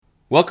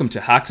Welcome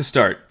to Hack to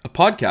Start, a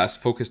podcast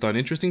focused on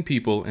interesting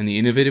people and the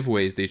innovative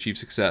ways they achieve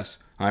success.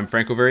 I'm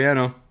Franco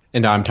Veriano.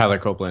 And I'm Tyler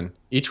Copeland.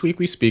 Each week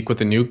we speak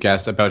with a new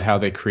guest about how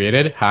they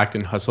created, hacked,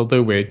 and hustled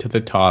their way to the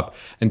top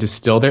and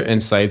distill their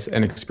insights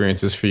and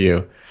experiences for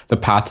you. The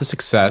path to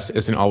success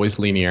isn't always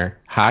linear.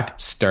 Hack,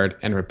 start,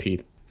 and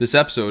repeat. This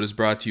episode is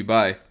brought to you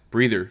by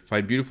Breather.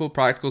 Find beautiful,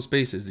 practical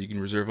spaces that you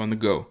can reserve on the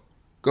go.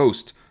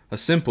 Ghost, a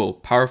simple,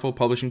 powerful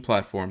publishing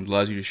platform that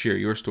allows you to share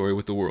your story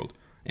with the world.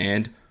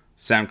 And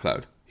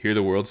SoundCloud. Hear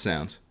the world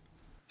sounds.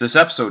 This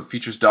episode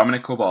features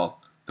Dominic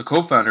Cobal, the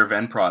co-founder of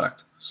End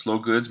Product, slow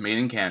goods made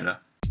in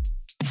Canada.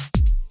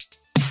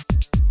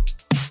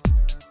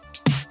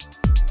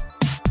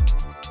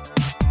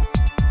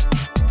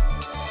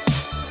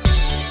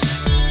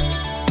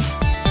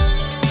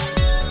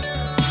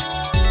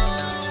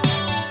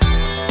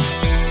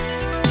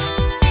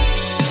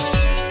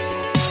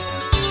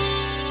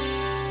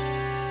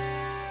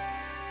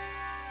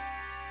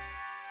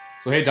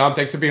 So hey Dom,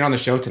 thanks for being on the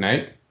show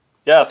tonight.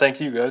 Yeah, thank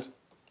you guys.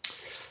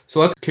 So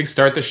let's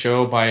kickstart the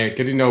show by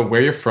getting to know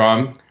where you're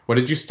from, what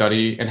did you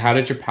study, and how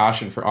did your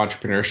passion for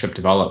entrepreneurship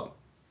develop?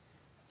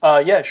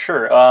 Yeah,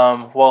 sure.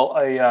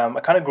 I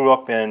kind of grew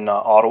up in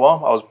Ottawa.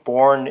 I was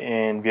born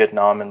in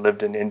Vietnam and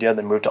lived in India,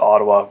 then moved to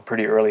Ottawa at a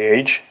pretty early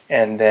age.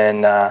 And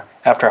then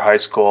after high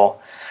school,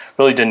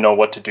 really didn't know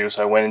what to do,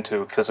 so I went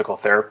into physical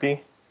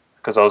therapy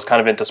because I was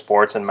kind of into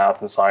sports and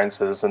math and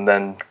sciences, and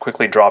then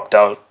quickly dropped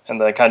out. And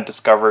then I kind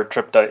of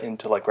tripped out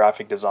into like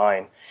graphic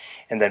design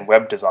and then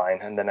web design.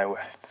 And then I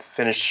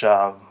finished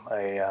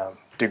a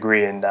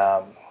degree in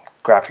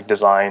graphic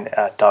design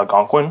at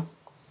Algonquin.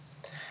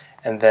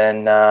 And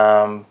then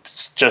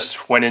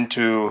just went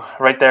into,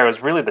 right there, it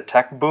was really the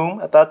tech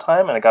boom at that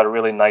time. And I got a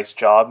really nice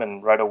job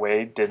and right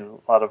away did a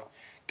lot of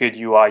good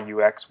UI,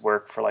 UX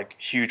work for like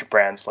huge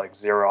brands like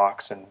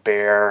Xerox and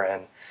Bear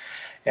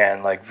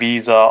and like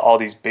Visa, all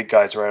these big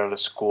guys right out of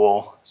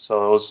school.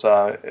 So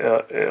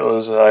it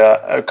was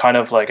a kind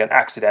of like an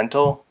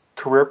accidental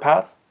career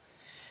path.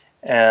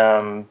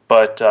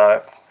 But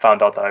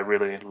found out that I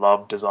really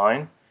loved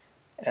design.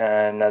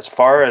 And as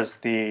far as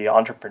the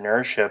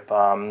entrepreneurship,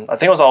 I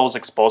think I was always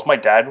exposed. My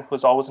dad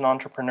was always an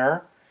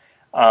entrepreneur.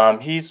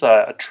 He's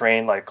a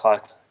trained, like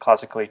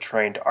classically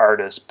trained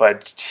artist,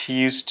 but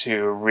he used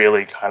to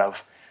really kind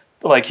of,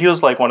 like, he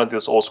was like one of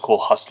those old school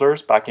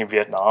hustlers back in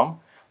Vietnam.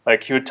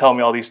 Like, he would tell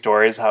me all these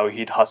stories how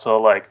he'd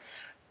hustle, like,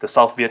 the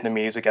South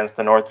Vietnamese against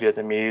the North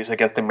Vietnamese,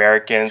 against the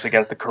Americans,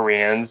 against the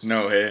Koreans.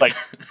 No way. Like,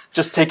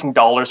 just taking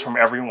dollars from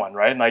everyone,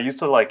 right? And I used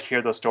to, like,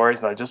 hear those stories,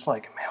 and I just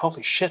like, man,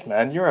 holy shit,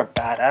 man, you're a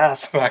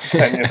badass back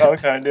then, you know,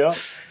 kind of deal.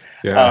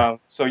 Yeah.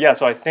 So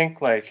I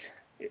think, like,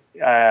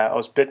 I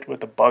was bit with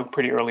the bug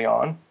pretty early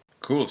on.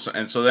 Cool.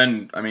 So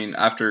then, I mean,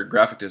 after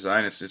graphic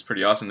design, it's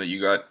pretty awesome that you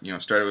got,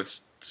 started with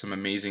some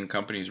amazing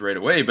companies right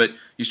away, but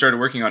you started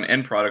working on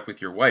End Product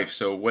with your wife.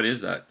 So what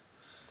is that?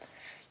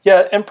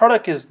 Yeah, End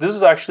Product this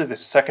is actually the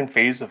second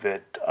phase of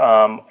it.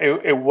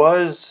 It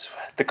was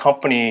the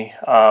company,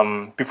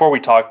 before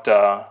we talked,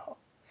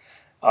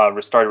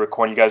 started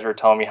recording, you guys were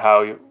telling me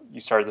how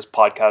you started this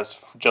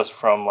podcast just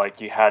from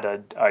like you had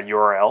a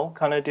URL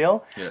kind of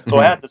deal. Yeah. So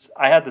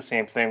I had the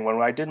same thing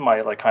when I did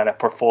my like kind of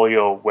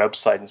portfolio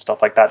website and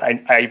stuff like that.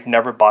 I've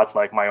never bought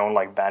like my own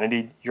like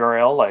vanity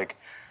URL, like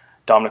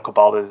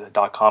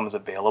DominicCobal.com is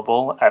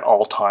available at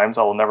all times.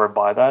 I will never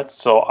buy that.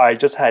 So I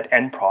just had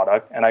End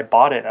Product and I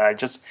bought it, and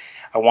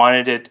I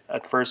wanted it.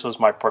 At first it was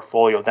my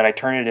portfolio. Then I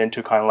turned it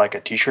into kind of like a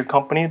t-shirt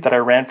company that I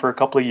ran for a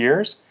couple of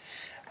years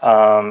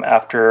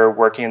after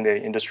working in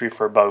the industry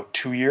for about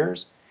 2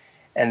 years.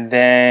 And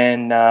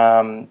then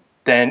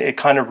it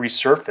kind of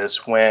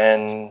resurfaced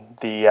when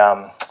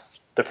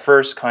the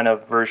first kind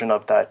of version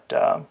of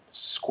that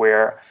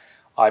square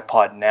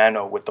iPod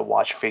Nano with the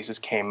watch faces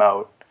came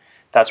out.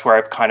 That's where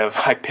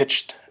I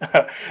pitched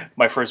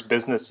my first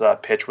business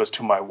pitch was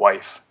to my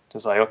wife.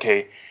 It's like,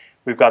 okay,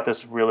 we've got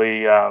this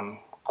really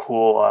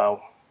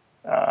cool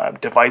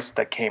device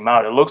that came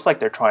out. It looks like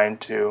they're trying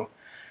to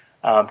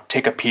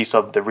take a piece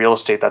of the real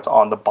estate that's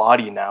on the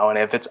body now. And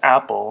if it's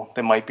Apple,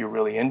 they might be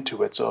really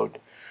into it. So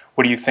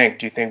what do you think?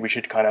 Do you think we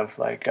should kind of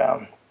like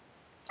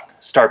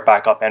start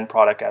back up End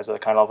Product as a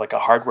kind of like a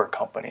hardware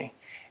company?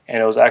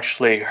 And it was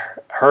actually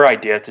her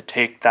idea to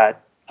take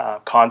that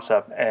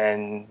concept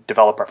and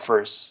develop our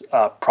first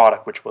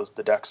product, which was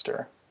the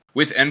Dexter.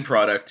 With End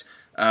Product,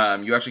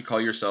 you actually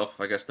call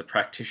yourself, I guess, the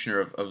practitioner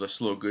of the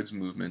slow goods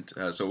movement.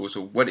 So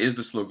what is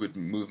the slow goods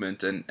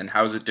movement, and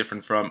how is it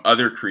different from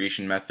other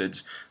creation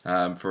methods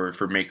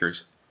for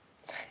makers?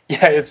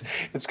 Yeah,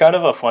 it's kind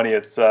of a funny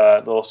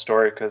little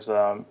story because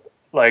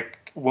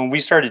like when we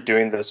started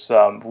doing this,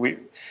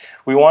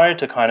 we wanted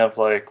to kind of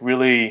like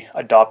really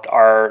adopt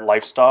our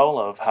lifestyle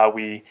of how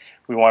we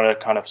want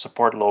to kind of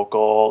support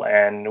local,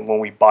 and when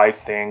we buy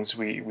things,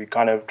 we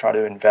kind of try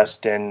to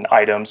invest in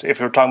items.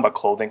 If we're talking about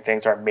clothing,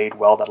 things that are made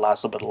well that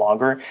last a bit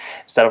longer,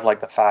 instead of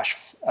like the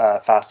fast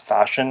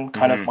fashion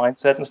kind of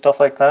mindset and stuff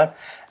like that.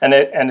 And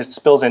it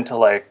spills into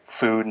like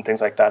food and things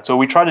like that. So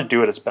we try to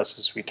do it as best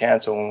as we can.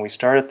 So when we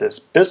started this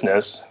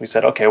business, we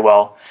said, okay,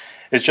 well,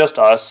 it's just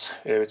us.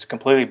 It's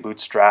completely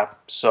bootstrapped.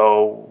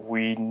 So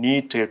we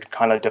need to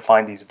kind of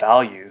define these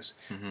values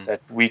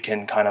that we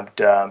can kind of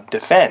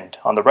defend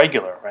on the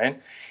regular, right?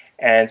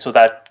 And so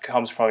that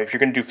comes from, if you're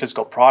going to do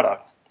physical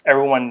product,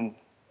 everyone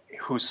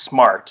who's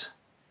smart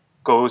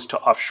goes to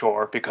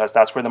offshore because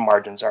that's where the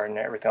margins are and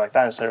everything like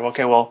that. And said,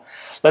 okay, well,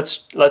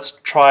 let's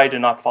try to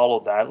not follow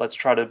that. Let's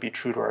try to be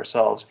true to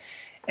ourselves.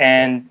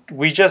 And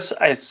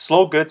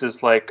slow goods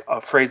is like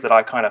a phrase that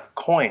I kind of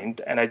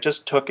coined, and I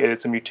just took it.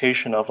 It's a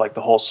mutation of like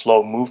the whole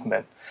slow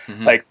movement.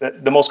 Like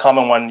the most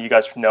common one you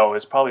guys know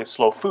is probably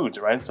slow foods,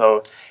 right?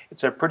 So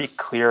it's a pretty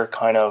clear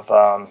kind of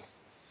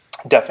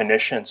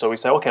definition. So we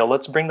say, okay, well,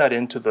 let's bring that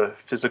into the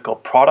physical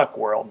product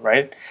world,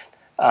 right?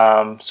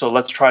 So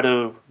let's try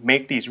to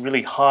make these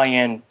really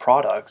high-end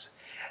products,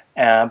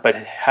 but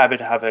have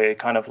it have a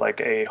kind of like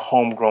a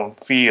homegrown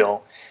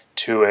feel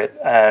to it.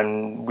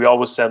 And we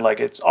always said like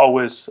it's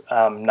always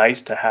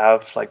nice to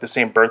have like the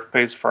same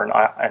birthplace for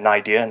an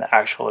idea, and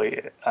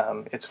actually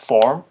its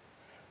form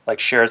like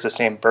shares the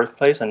same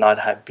birthplace, and not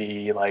have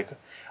be like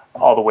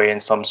all the way in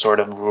some sort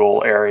of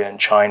rural area in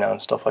China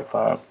and stuff like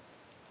that.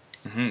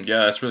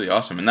 Yeah, that's really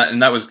awesome,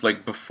 and that was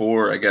like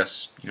before, I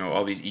guess,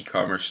 all these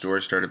e-commerce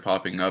stores started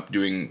popping up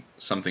doing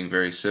something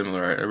very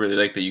similar. I really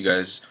like that you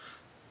guys,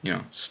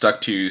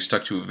 stuck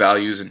to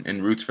values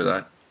and roots for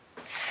that.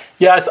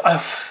 Yeah,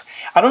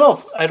 I don't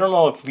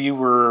know if we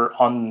were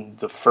on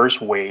the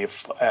first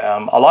wave.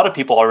 A lot of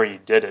people already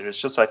did it. It's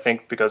just I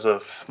think because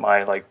of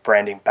my like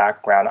branding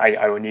background,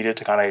 I needed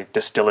to kind of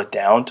distill it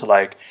down to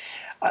like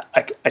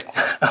a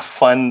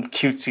fun,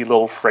 cutesy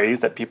little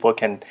phrase that people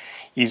can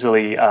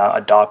easily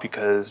adopt,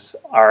 because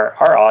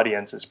our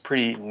audience is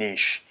pretty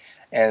niche,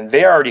 and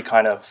they're already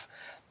kind of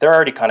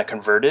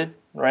converted,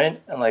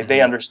 right? And like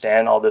they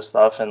understand all this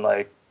stuff, and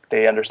like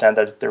they understand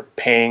that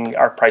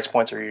our price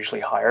points are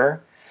usually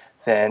higher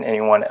than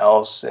anyone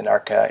else in our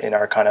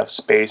kind of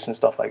space and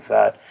stuff like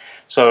that.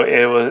 So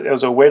it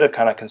was a way to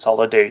kind of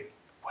consolidate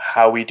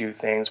how we do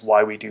things,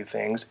 why we do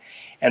things.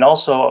 And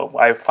also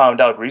I found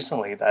out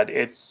recently that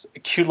it's a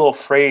cute little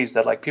phrase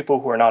that like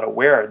people who are not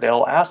aware,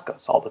 they'll ask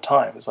us all the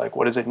time. It's like,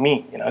 what does it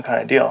mean?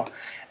 Kind of deal.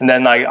 And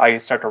then I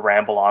start to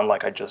ramble on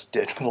like I just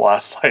did in the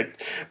last like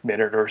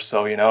minute or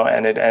so,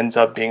 and it ends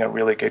up being a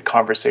really good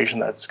conversation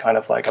that's kind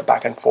of like a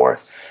back and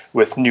forth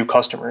with new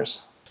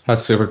customers.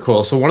 That's super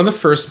cool. So one of the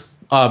first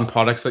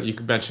products that you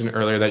mentioned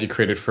earlier that you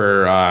created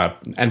for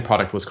end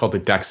product was called the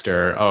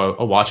Dexter,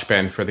 a watch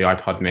band for the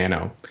iPod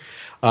Nano.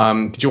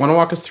 Did you want to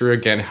walk us through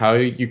again how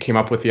you came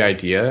up with the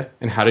idea,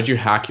 and how did you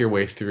hack your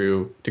way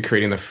through to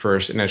creating the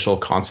first initial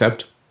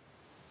concept?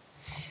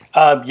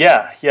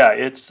 Yeah.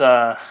 It's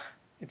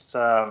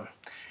the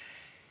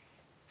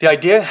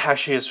idea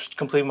actually is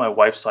completely my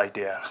wife's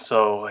idea.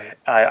 So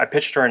I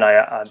pitched her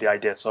the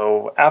idea.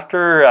 So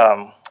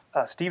after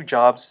Steve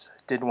Jobs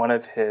did one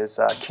of his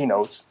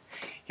keynotes,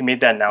 he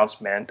made that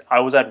announcement.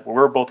 We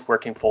were both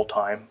working full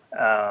time,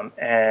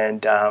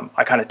 and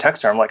I kind of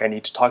texted her. I'm like, I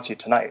need to talk to you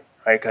tonight,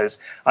 right?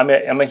 Because I'm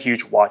a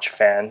huge watch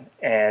fan,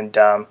 and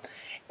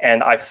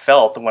I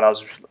felt when I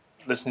was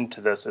listening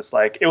to this, it's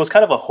like it was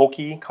kind of a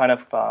hokey kind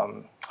of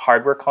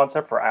hardware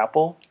concept for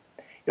Apple.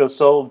 It was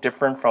so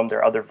different from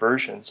their other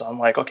versions. So I'm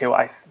like, okay,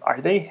 well, are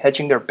they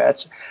hedging their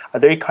bets? Are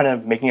they kind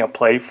of making a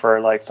play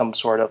for like some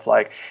sort of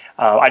like,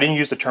 I didn't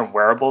use the term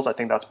wearables. I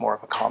think that's more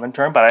of a common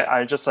term, but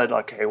I just said,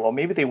 okay, well,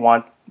 maybe they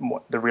want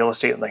the real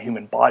estate in the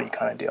human body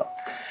kind of deal.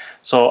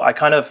 So I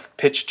kind of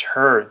pitched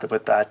her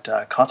with that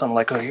concept. I'm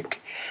like, okay,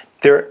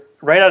 they're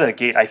right out of the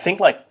gate. I think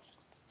like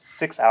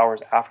 6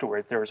 hours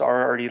afterwards, there was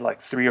already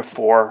like 3 or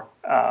 4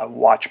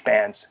 watch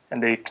bands,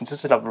 and they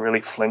consisted of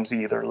really flimsy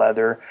either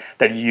leather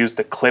that you used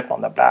the clip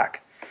on the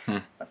back.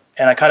 And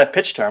I kind of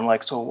pitched her. I'm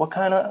like, so what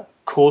kind of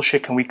cool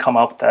shit can we come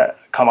up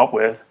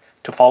with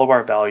to follow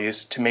our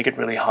values, to make it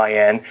really high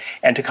end,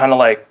 and to kind of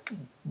like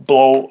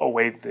blow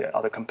away the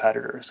other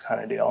competitors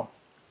kind of deal.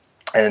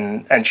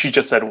 And she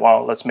just said,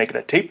 well, let's make it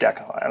a tape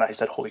deck. And I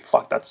said, holy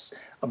fuck, that's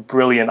a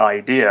brilliant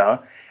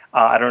idea.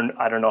 I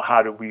don't know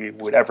how we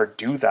would ever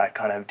do that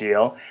kind of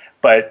deal,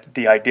 but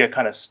the idea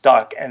kind of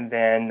stuck, and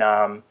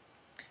then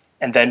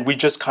we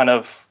just kind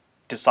of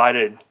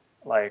decided,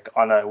 like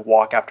on a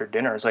walk after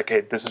dinner, it's like,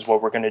 hey, this is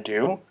what we're going to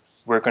do.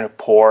 We're going to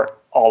pour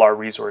all our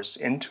resource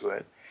into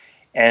it,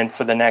 and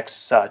for the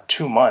next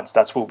 2 months,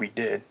 that's what we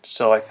did.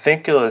 So I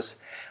think it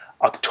was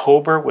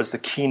October was the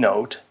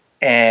keynote,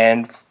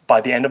 and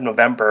by the end of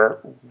November,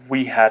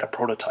 we had a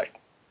prototype.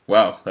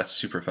 Wow, that's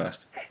super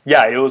fast.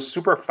 Yeah, it was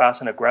super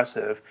fast and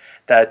aggressive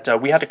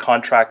that we had to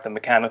contract the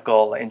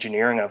mechanical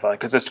engineering of it,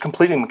 because it's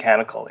completely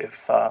mechanical.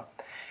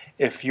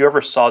 If you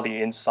ever saw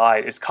the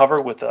inside, it's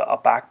covered with a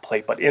back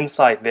plate, but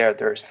inside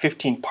there's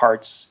 15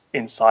 parts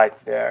inside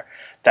there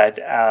that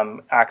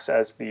acts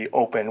as the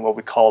what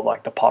we call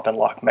like the pop and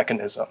lock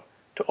mechanism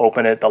to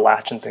open it, the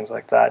latch and things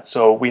like that.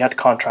 So we had to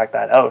contract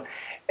that out.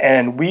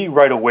 And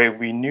right away,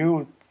 we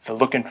knew the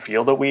look and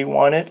feel that we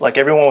wanted. Like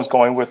everyone was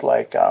going with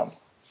like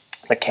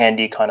the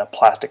candy kind of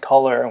plastic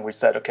color, and we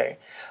said, okay,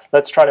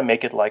 let's try to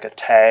make it like a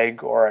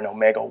Tag or an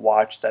Omega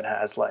watch that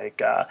has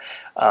like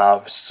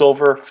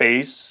silver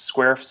face,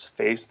 square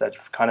face that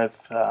kind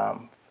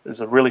of is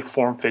a really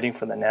form fitting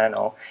for the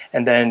Nano,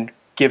 and then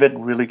give it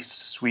really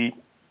sweet,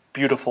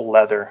 beautiful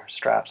leather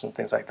straps and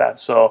things like that.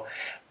 So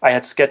I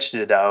had sketched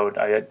it out.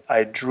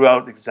 I drew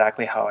out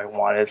exactly how I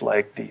wanted,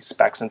 like the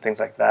specs and things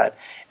like that,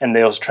 and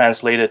it was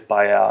translated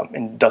by an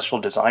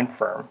industrial design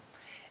firm.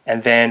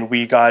 And then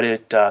we got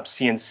it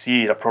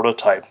CNC, a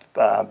prototype,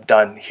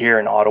 done here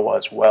in Ottawa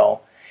as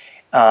well.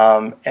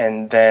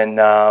 And then,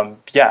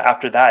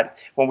 after that,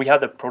 when we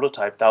had the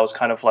prototype, that was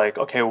kind of like,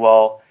 okay,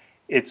 well,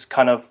 it's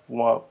kind of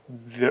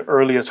the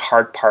earliest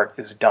hard part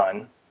is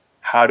done.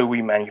 How do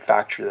we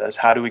manufacture this?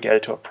 How do we get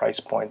it to a price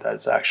point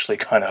that's actually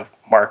kind of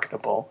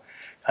marketable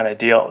kind of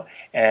deal?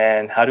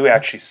 And how do we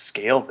actually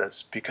scale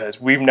this? Because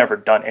we've never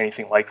done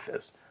anything like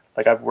this.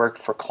 Like I've worked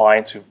for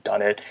clients who've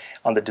done it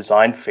on the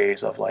design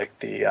phase of like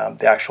the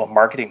actual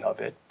marketing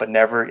of it, but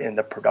never in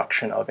the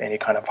production of any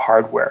kind of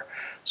hardware.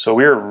 So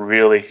we were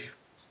really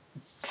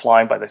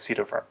flying by the seat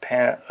of our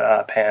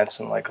pants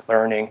and like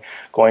learning,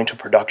 going to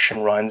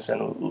production runs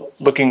and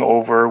looking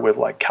over with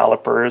like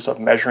calipers of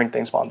measuring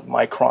things on the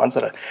microns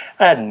that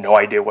I had no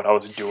idea what I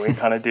was doing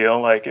kind of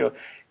deal. Like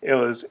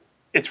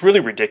it's really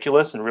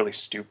ridiculous and really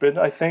stupid,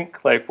 I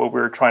think, like what we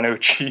were trying to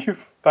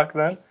achieve back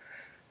then.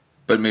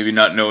 But maybe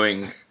not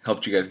knowing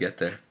helped you guys get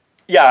there.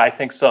 Yeah, I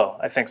think so.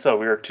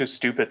 We were too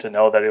stupid to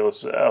know that it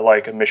was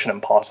like a mission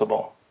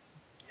impossible.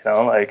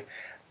 Like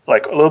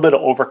a little bit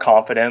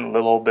overconfident, a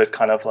little bit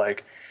kind of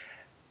like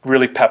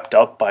really pepped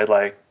up by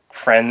like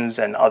friends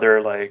and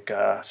other like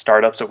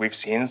startups that we've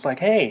seen. It's like,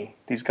 hey,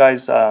 these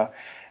guys on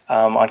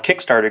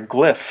Kickstarter,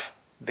 Glyph,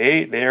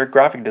 they are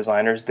graphic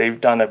designers. They've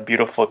done a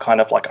beautiful kind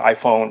of like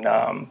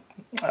iPhone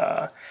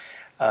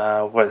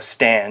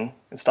stand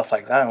and stuff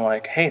like that. I'm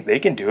like, hey, they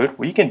can do it.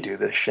 We can do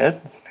this shit,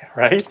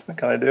 right?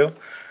 Kind of do.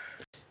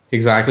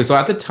 Exactly. So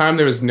at the time,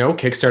 there was no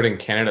Kickstarter in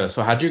Canada.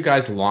 So how did you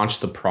guys launch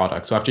the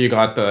product? So after you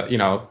got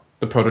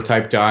the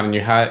prototype done and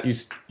you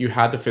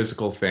had the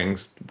physical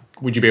things,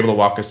 would you be able to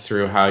walk us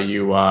through how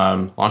you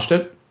launched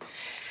it?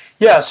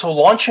 Yeah, so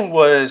launching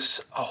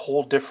was a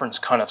whole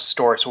different kind of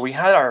story. So we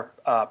had our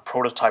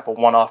prototype, a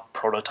one-off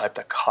prototype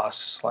that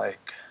costs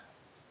like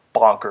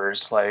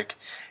bonkers, like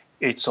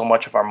ate so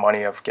much of our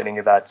money of getting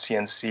that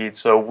CNC.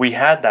 So we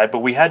had that, but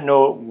we had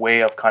no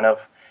way of kind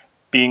of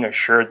being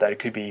assured that it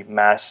could be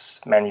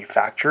mass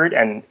manufactured.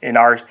 And in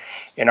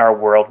our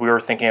world, we were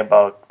thinking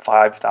about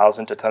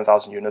 5,000 to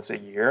 10,000 units a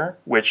year,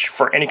 which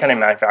for any kind of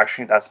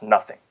manufacturing, that's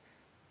nothing.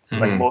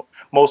 Mm-hmm. Like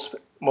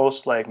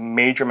most like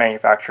major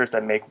manufacturers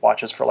that make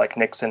watches for like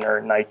Nixon or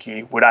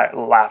Nike would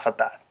laugh at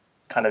that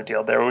kind of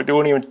deal. They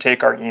wouldn't even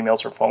take our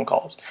emails or phone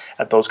calls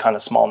at those kind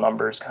of small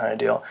numbers kind of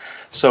deal.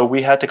 So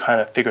we had to kind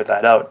of figure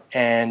that out.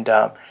 And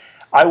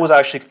I was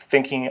actually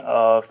thinking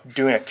of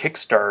doing a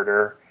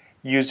Kickstarter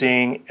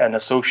using an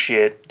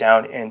associate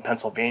down in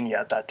Pennsylvania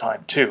at that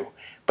time too.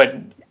 But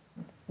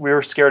we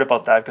were scared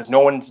about that because no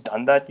one's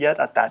done that yet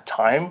at that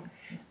time.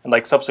 And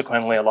like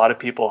subsequently, a lot of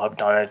people have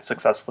done it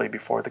successfully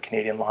before the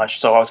Canadian launch.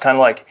 So I was kind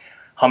of like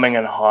humming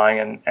and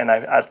hawing, and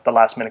I at the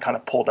last minute kind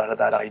of pulled out of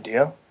that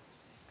idea.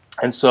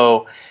 And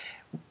so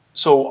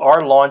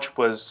our launch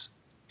was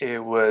a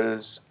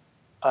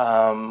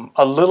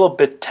little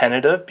bit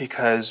tentative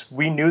because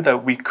we knew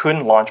that we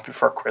couldn't launch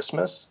before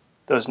Christmas.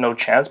 There was no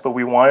chance, but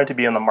we wanted to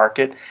be on the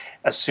market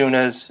as soon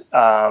as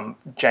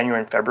January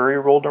and February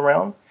rolled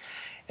around.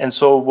 And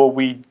so what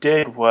we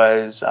did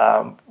was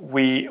while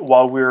we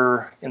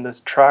were in the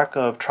track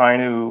of trying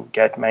to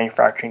get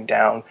manufacturing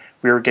down,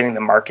 we were getting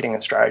the marketing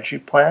and strategy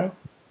plan.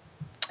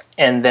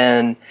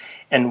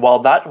 And while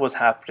that was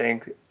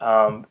happening,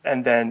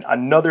 and then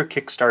another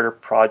Kickstarter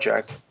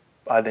project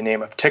by the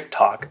name of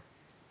TikTok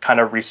kind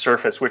of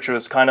resurfaced, which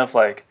was kind of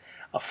like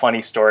a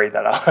funny story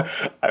that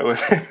I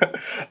was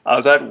I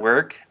was at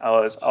work. I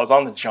was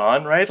on the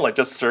John, right, like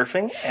just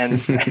surfing,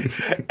 and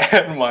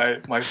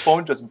my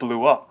phone just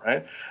blew up,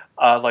 right.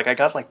 Like I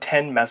got like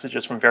 10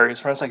 messages from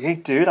various friends, like, "Hey,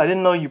 dude, I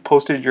didn't know you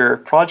posted your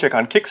project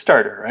on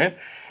Kickstarter," right?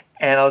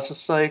 And I was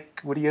just like,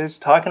 "What are you guys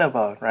talking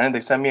about?" Right? And they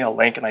sent me a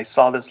link, and I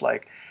saw this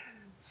like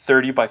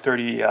 30 by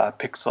 30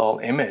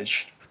 pixel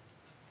image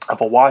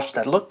of a watch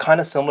that looked kind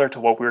of similar to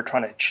what we were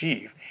trying to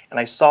achieve. And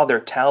I saw their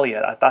tally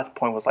at that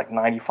point was like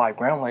 95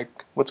 grand.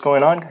 Like, what's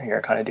going on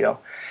here kind of deal.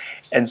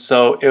 And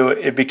so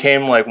it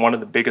became like one of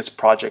the biggest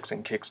projects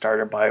in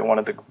Kickstarter by one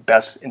of the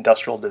best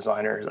industrial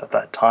designers at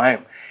that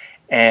time.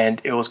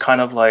 And it was kind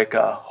of like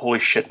a holy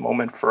shit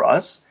moment for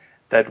us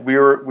that we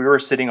were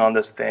sitting on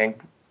this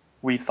thing.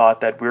 We thought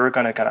that we were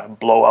going to kind of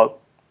blow out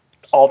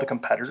all the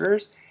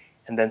competitors.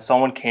 And then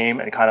someone came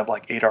and kind of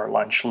like ate our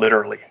lunch,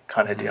 literally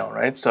kind of deal,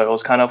 right? So it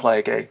was kind of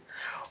like a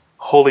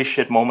holy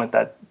shit moment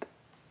that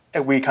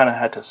we kind of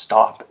had to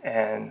stop.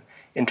 And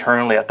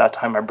internally at that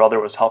time, my brother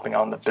was helping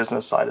out on the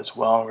business side as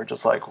well. And we're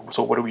just like,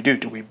 so what do?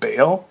 Do we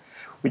bail?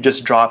 We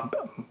just dropped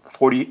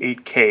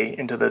 $48K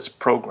into this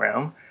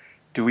program.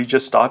 Do we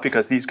just stop?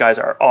 Because these guys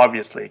are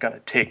obviously going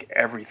to take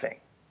everything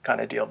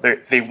kind of deal.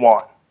 They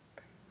won.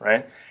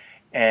 right?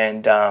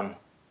 And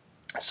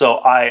so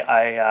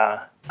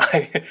I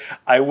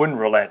wouldn't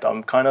relent.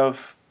 I'm kind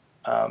of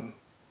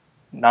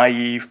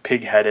naive,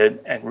 pig-headed,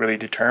 and really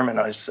determined.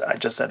 I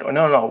just said, oh,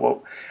 no.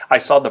 Well, I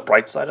saw the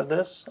bright side of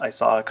this. I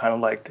saw kind of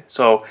like,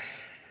 so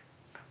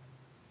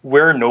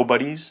we're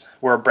nobodies.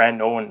 We're a brand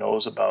no one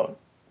knows about.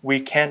 We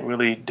can't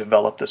really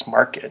develop this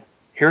market.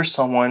 Here's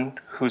someone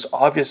who's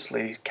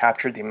obviously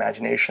captured the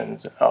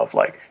imaginations of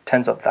like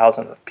tens of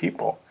thousands of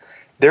people.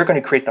 They're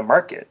going to create the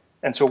market.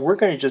 And so we're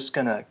just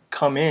going to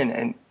come in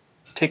and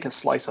take a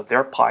slice of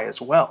their pie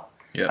as well,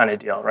 kind of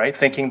deal, right?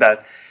 Thinking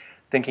that,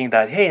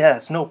 hey, yeah,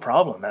 it's no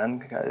problem,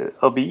 man.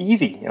 It'll be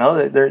easy. You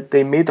know,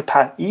 they made the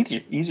path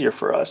easier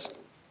for us.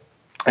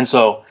 And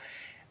so,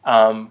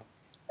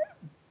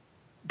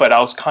 but I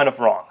was kind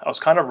of wrong. I was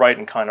kind of right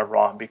and kind of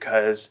wrong,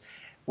 because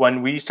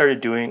when we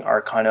started doing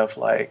our kind of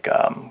like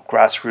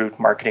grassroots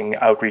marketing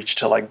outreach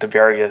to like the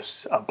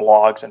various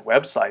blogs and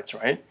websites,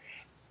 right?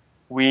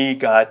 We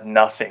got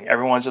nothing.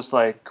 Everyone's just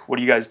like, what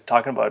are you guys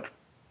talking about?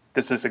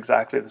 This is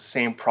exactly the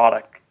same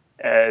product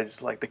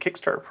as like the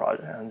Kickstarter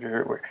project.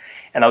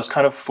 And I was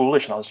kind of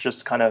foolish, and I was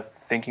just kind of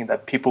thinking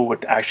that people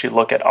would actually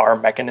look at our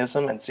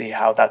mechanism and see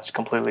how that's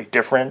completely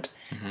different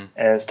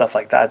and stuff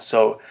like that.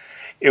 So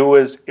it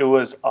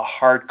was a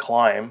hard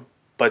climb.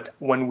 But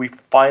when we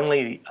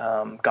finally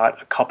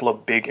got a couple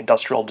of big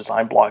industrial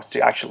design blogs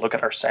to actually look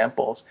at our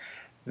samples,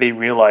 they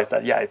realized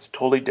that, yeah, it's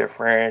totally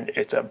different.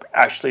 It's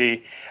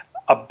actually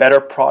a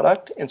better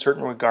product in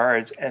certain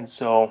regards. And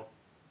so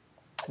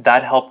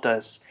that helped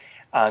us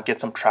get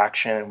some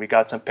traction. We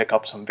got some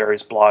pickups from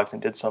various blogs and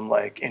did some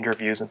like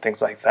interviews and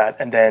things like that.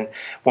 And then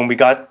when we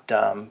got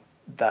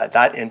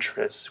that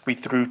interest, we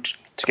threw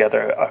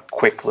together a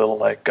quick little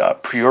like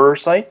pre-order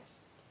site.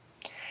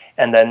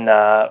 And then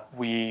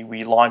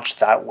we launched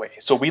that way.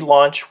 So we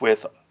launched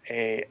with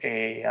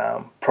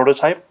a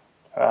prototype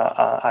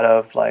out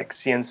of like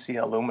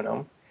CNC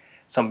aluminum,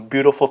 some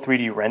beautiful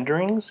 3D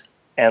renderings,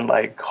 and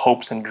like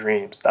hopes and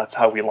dreams. That's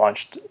how we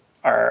launched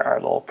our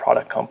little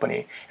product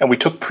company. And we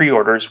took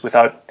pre-orders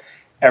without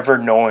ever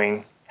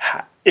knowing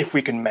if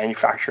we can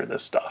manufacture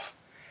this stuff.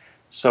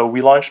 So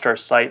we launched our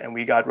site, and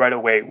we got right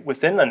away,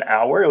 within an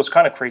hour, it was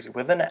kind of crazy.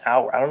 Within an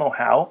hour, I don't know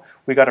how,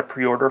 we got a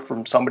pre-order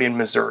from somebody in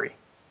Missouri.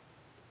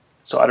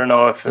 So I don't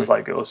know if it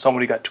was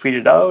somebody got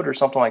tweeted out or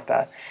something like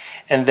that.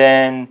 And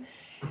then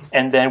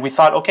we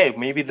thought, okay,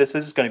 maybe this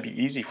is going to be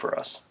easy for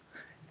us.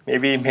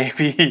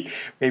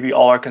 Maybe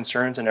all our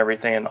concerns and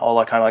everything, and all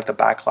that kind of like the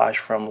backlash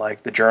from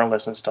like the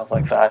journalists and stuff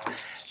like that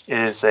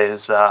is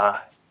just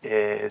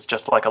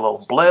like a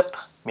little blip.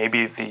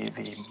 Maybe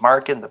the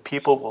market and the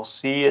people will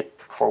see it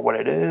for what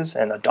it is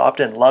and adopt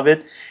it and love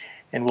it,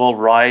 and we'll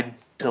ride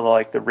to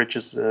like the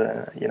riches,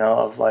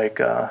 of like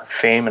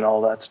fame and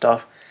all that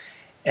stuff.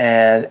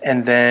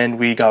 And then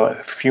we got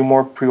a few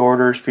more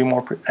pre-orders,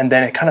 and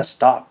then it kind of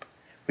stopped.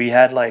 We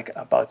had like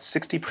about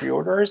 60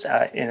 pre-orders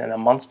in a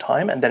month's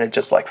time, and then it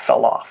just like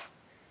fell off,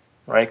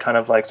 right? Kind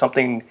of like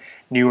something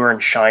newer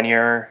and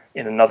shinier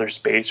in another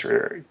space,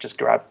 or just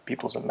grabbed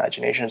people's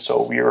imagination.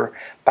 So we were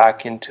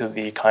back into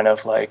the kind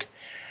of like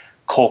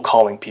cold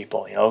calling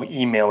people,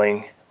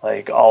 emailing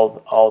like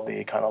all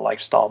the kind of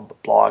lifestyle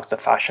blogs, the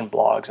fashion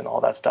blogs and all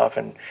that stuff,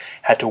 and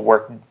had to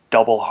work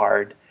double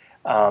hard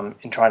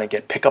in trying to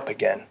get pickup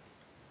again,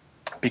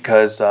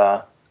 because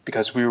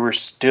we were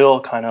still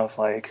kind of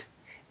like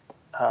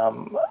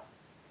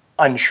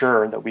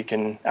unsure that we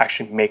can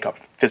actually make a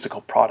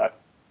physical product.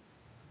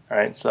 All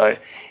right, so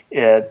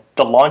the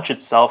launch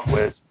itself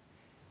was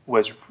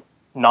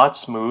not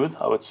smooth,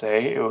 I would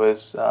say. It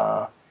was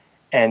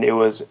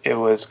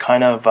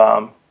kind of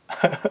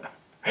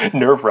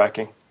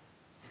nerve-wracking.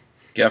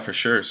 Yeah, for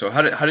sure. So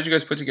how did you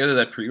guys put together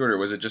that pre-order?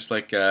 Was it just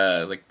like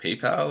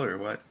PayPal or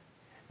what?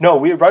 No,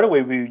 right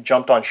away we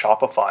jumped on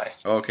Shopify.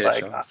 Oh,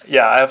 okay.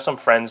 Yeah, I have some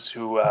friends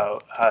who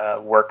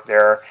work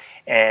there,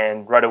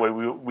 and right away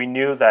we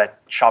knew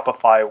that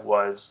Shopify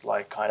was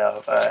like kind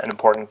of an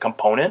important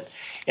component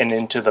and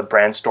into the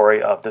brand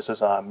story of this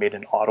is a made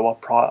in Ottawa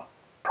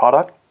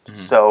product. Mm-hmm.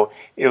 So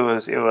it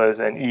was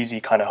an easy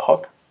kind of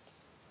hook.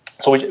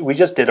 So we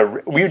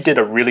did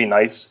a really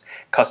nice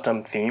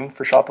custom theme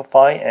for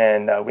Shopify,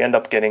 and we ended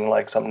up getting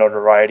like some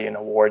notoriety and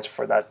awards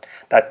for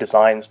that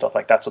design and stuff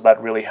like that. So that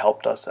really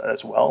helped us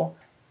as well.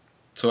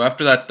 So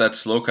after that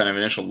slow kind of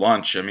initial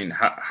launch, I mean,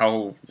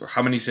 how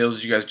many sales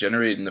did you guys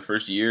generate in the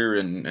first year,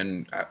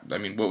 and I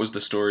mean, what was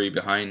the story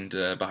behind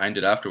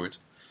it afterwards?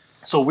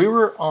 So we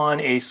were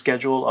on a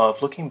schedule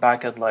of looking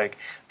back at like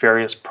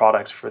various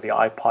products for the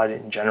iPod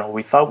in general.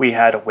 We thought we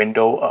had a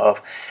window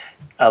of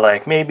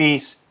like maybe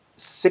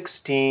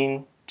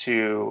 16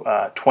 to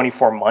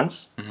 24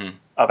 months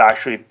of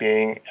actually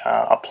being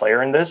a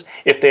player in this,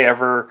 if they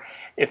ever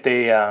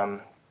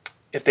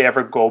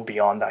go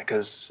beyond that,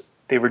 because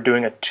they were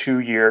doing a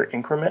 2-year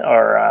increment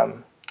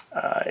or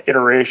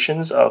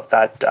iterations of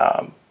that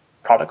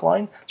product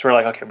line. So we're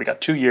like, okay, we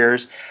got 2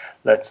 years.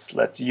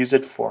 Let's use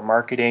it for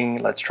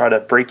marketing. Let's try to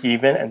break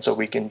even, and so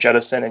we can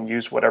jettison and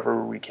use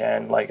whatever we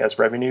can like as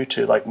revenue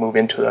to like move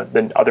into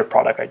the other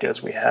product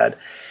ideas we had.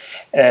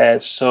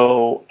 And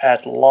so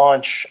at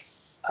launch,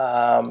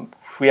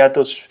 we had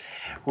those.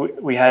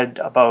 We had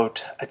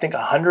about, I think,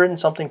 100 and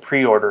something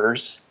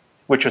pre-orders,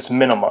 which was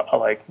minimum,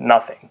 like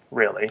nothing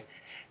really.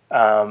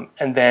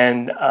 And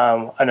then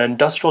an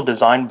industrial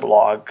design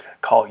blog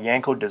called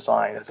Yanko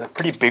Design is a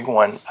pretty big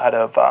one out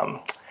of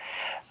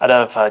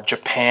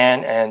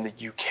Japan and the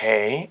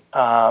UK.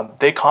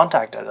 They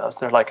contacted us.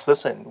 They're like,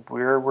 "Listen,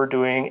 we're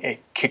doing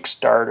a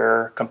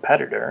Kickstarter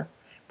competitor.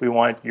 We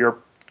want your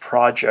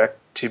project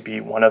to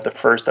be one of the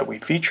first that we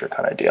feature,"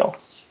 kind of deal.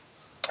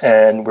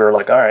 And we were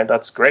like, "All right,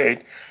 that's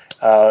great."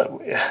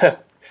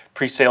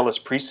 Pre-sale is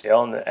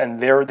pre-sale, and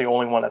they're the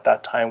only one at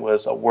that time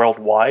was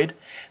worldwide,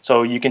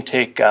 so you can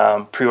take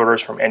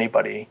pre-orders from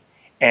anybody.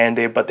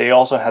 But they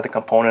also had the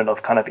component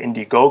of kind of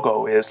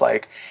Indiegogo is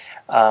like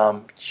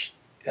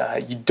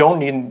you don't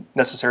need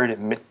necessarily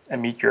to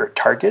meet your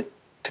target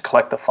to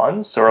collect the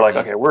funds. So we're like,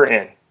 okay, we're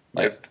in.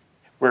 Like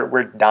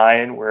we're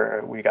dying.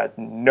 We got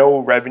no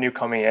revenue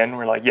coming in.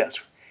 We're like,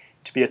 yes,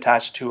 to be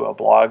attached to a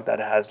blog that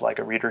has like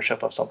a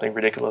readership of something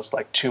ridiculous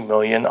like 2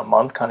 million a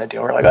month kind of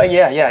deal. We're like, oh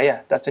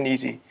yeah, that's an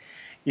easy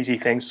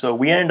thing. So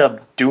we ended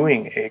up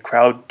doing a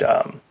crowd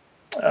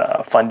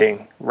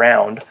funding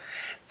round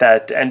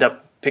that ended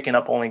up picking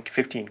up only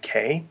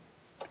 15K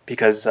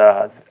because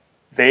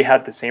they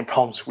had the same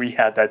problems we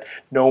had, that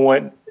no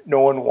one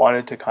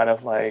wanted to kind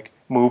of like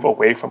move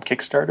away from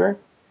Kickstarter.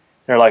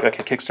 They're like,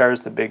 okay,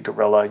 Kickstarter's the big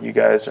gorilla. You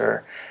guys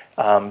are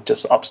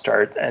just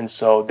upstart. And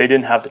so they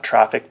didn't have the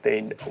traffic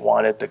they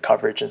wanted, the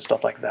coverage and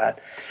stuff like that.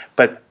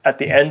 But at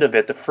the end of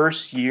it, the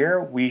first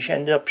year, we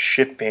ended up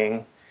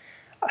shipping,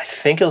 I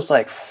think it was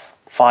like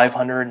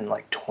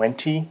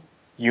 520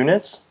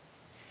 units.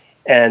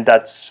 And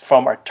that's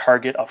from our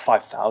target of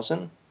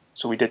 5,000.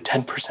 So we did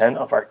 10%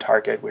 of our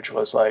target, which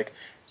was like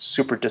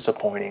super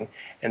disappointing.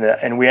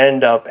 And we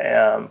ended up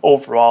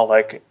overall,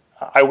 like,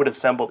 I would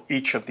assemble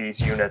each of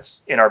these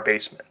units in our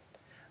basement.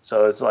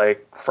 So it's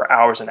like for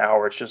hours and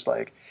hours, just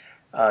like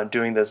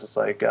doing this. It's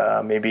like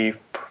maybe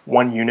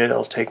one unit,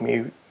 it'll take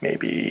me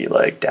maybe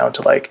like down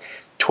to like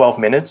 12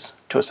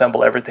 minutes to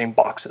assemble everything,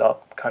 box it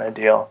up kind of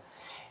deal.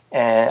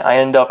 And I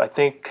end up, I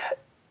think,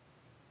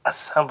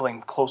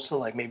 assembling close to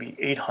like maybe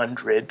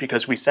 800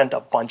 because we sent a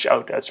bunch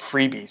out as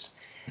freebies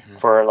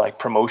for like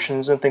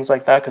promotions and things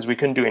like that because we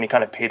couldn't do any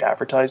kind of paid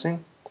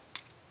advertising.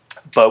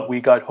 But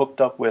we got hooked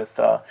up with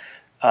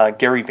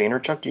Gary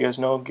Vaynerchuk. Do you guys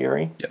know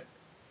Gary? Yep.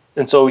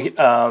 And so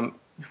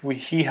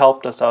he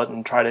helped us out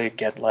and try to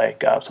get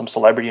like some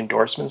celebrity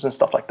endorsements and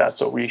stuff like that.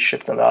 So we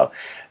shipped them out,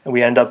 and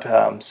we end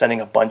up sending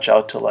a bunch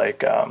out to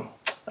like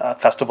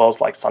festivals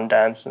like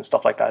Sundance and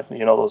stuff like that.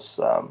 You know, those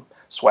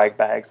swag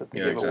bags that they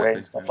give away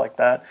and stuff like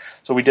that.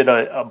 So we did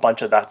a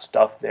bunch of that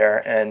stuff there,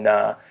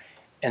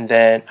 and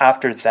then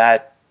after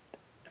that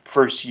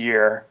first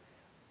year,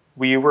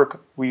 we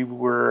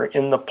were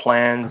in the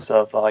plans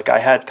of like I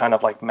had kind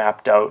of like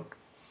mapped out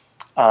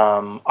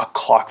a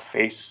clock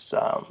face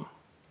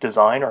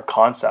design or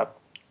concept.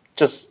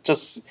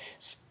 Just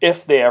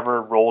if they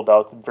ever rolled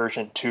out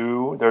version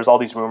 2, there's all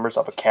these rumors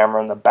of a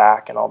camera in the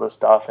back and all this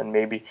stuff, and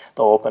maybe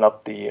they'll open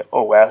up the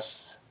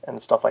OS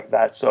and stuff like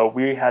that. So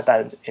we had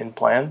that in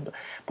plan,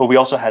 but we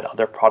also had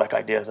other product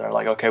ideas, and are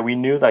like, okay, we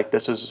knew like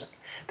this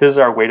is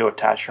our way to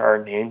attach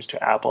our names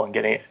to Apple and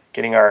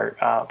getting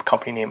our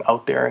company name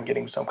out there and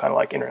getting some kind of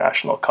like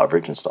international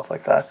coverage and stuff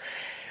like that.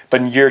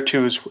 But in year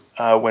 2 is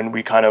when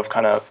we kind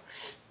of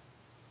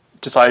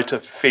decided to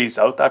phase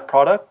out that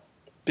product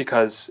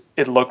because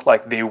it looked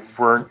like they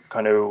weren't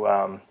going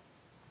to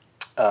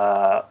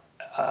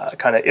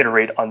kind of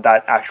iterate on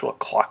that actual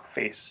clock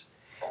face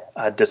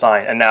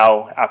design. And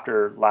now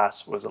after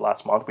last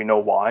month, we know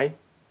why.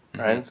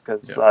 Right? It's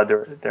because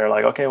they're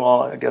like, okay,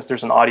 well, I guess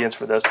there's an audience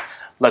for this.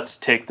 Let's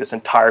take this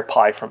entire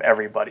pie from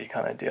everybody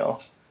kind of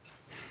deal.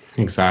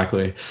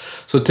 Exactly.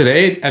 So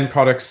today, End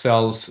Products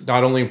sells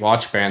not only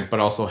watch bands, but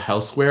also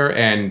houseware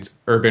and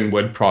urban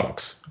wood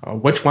products.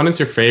 Which one is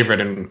your favorite,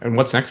 and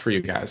what's next for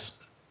you guys?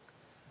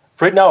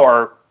 Right now,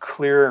 our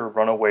clear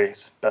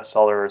runaways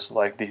bestsellers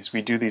like these.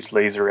 We do these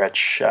laser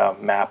etch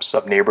maps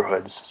of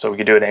neighborhoods, so we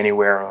can do it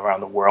anywhere around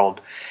the world.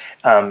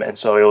 And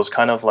so it was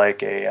kind of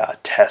like a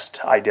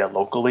test idea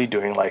locally,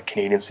 doing like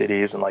Canadian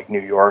cities and like New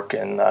York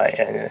and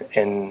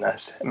in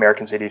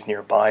American cities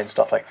nearby and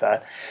stuff like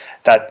that.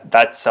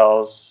 That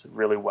sells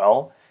really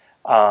well.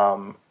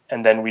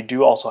 And then we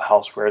do also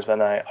housewares, but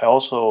I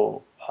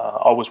also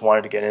always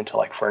wanted to get into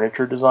like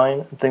furniture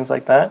design and things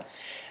like that.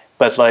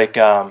 But like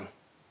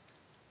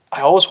I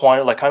always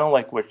wanted, like kind of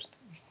like with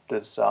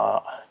this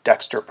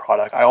Dexter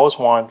product, I always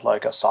wanted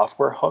like a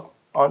software hook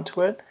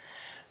onto it.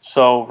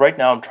 So right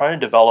now I'm trying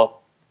to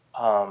develop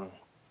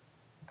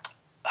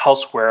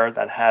houseware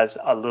that has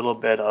a little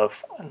bit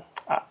of,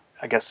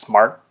 I guess,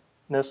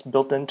 smartness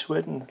built into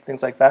it and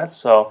things like that.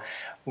 So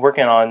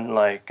working on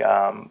like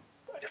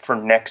for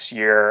next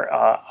year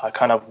a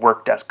kind of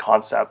work desk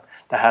concept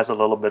that has a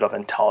little bit of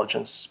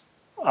intelligence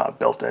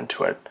built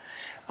into it.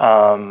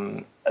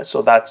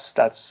 So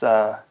that's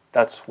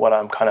what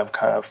I'm kind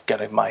of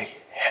getting my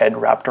head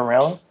wrapped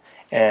around.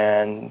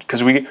 And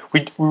because we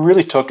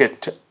really took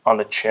it on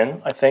the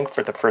chin, I think,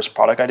 for the first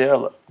product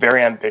idea.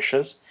 Very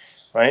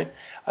ambitious, right?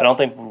 I don't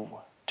think,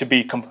 to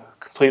be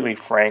completely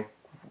frank,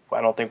 I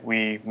don't think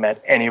we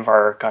met any of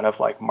our kind of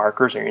like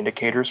markers or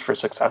indicators for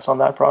success on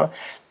that product.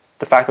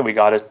 The fact that we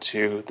got it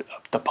to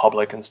the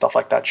public and stuff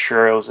like that,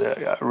 sure, it was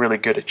a really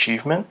good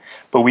achievement,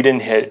 but we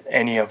didn't hit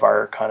any of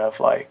our kind of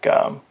like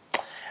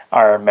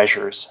our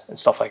measures and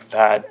stuff like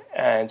that.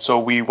 And so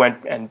we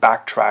went and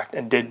backtracked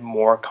and did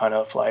more kind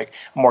of like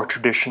more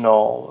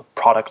traditional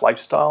product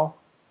lifestyle.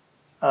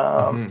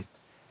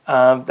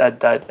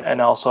 That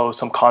and also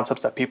some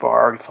concepts that people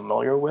are already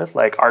familiar with,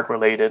 like art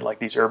related, like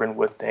these urban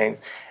wood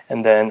things,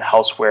 and then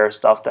houseware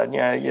stuff that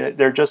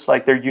they're just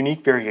like they're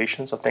unique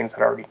variations of things that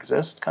already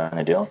exist, kind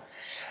of deal.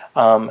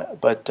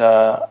 But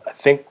I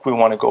think we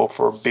want to go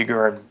for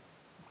bigger and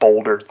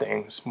bolder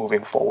things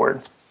moving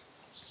forward.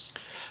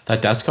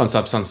 That desk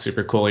concept sounds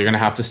super cool. You're gonna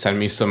have to send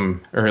me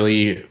some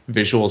early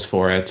visuals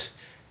for it.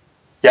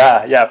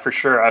 Yeah, for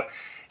sure.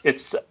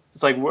 It's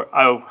like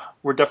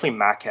we're definitely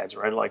Mac heads,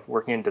 right? Like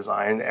working in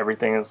design,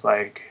 everything is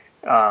like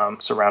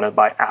surrounded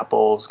by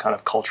Apple's kind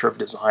of culture of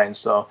design.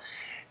 So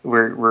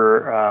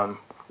we're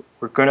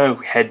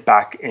gonna head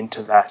back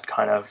into that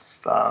kind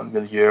of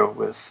milieu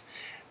with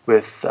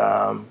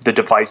the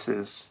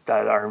devices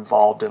that are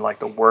involved in like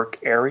the work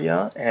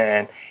area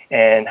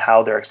and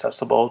how they're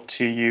accessible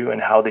to you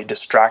and how they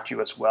distract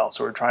you as well.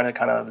 So we're trying to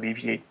kind of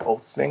alleviate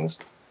both things.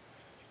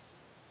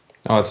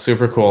 Oh, it's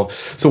super cool.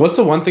 So what's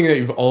the one thing that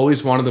you've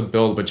always wanted to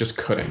build but just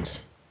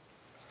couldn't?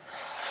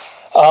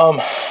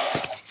 Um,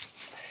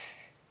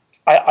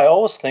 I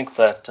always think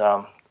that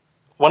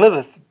one of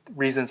the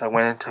reasons I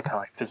went into kind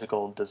of like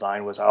physical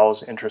design was I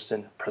was interested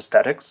in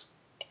prosthetics,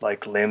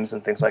 like limbs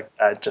and things like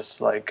that, just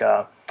like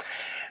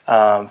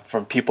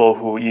from people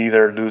who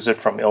either lose it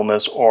from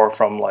illness or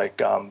from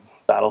like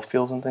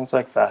battlefields and things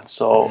like that.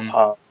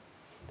 So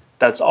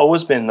that's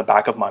always been in the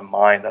back of my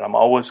mind, that I'm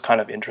always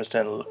kind of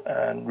interested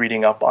in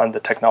reading up on the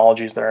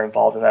technologies that are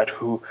involved in that,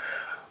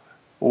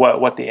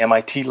 what the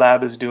MIT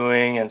lab is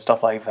doing and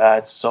stuff like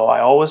that. So I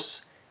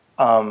always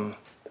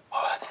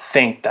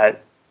think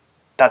that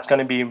that's going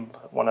to be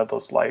one of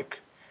those like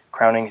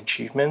crowning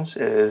achievements,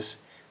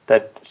 is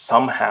that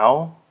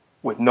somehow,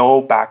 with no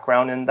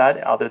background in that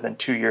other than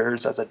 2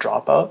 years as a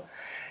dropout,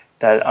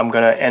 that I'm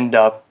going to end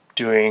up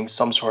doing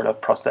some sort of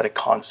prosthetic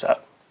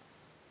concept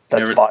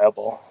that's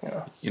viable.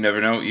 You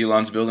never know.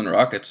 Elon's building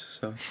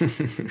rockets, so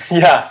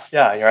yeah,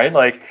 you're right.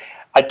 Like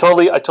I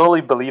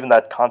totally believe in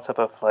that concept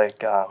of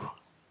like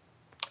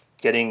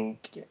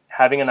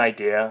having an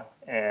idea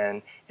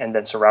and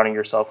then surrounding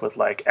yourself with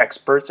like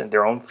experts in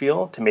their own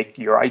field to make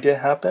your idea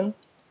happen.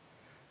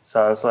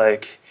 So it's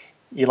like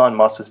Elon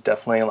Musk is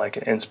definitely like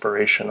an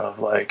inspiration of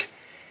like,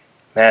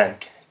 man,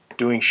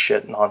 doing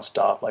shit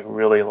nonstop, like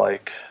really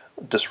like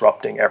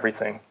disrupting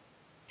everything.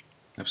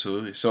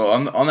 absolutely. So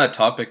on that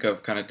topic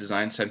of kind of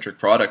design-centric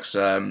products,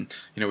 we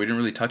didn't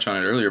really touch on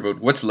it earlier, but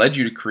what's led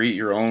you to create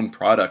your own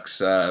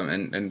products,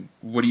 and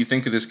what do you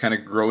think of this kind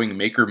of growing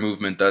maker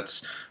movement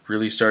that's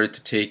really started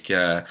to take,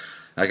 I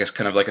guess,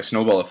 kind of like a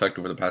snowball effect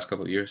over the past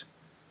couple of years?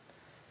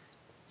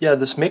 Yeah,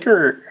 this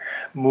maker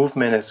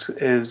movement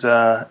is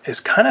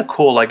kind of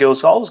cool. Like it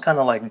was always kind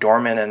of like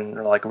dormant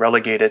and like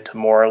relegated to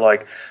more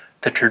like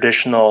the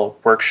traditional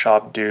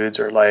workshop dudes,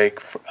 or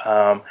like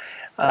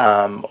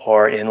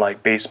or in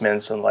like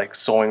basements and like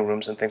sewing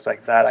rooms and things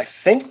like that. I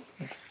think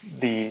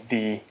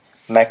the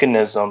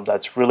mechanism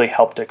that's really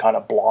helped it kind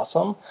of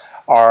blossom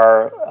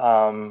are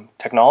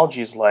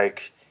technologies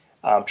like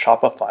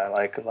Shopify,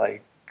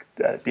 like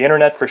the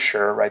internet for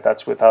sure, right?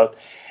 That's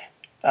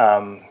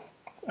um,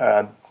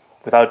 uh,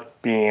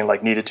 without being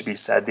like needed to be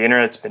said. The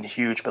internet's been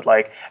huge, but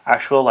like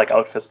actual like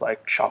outfits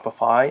like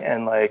Shopify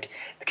and like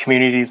the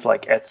communities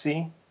like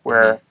Etsy,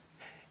 where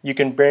you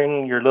can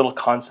bring your little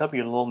concept,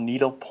 your little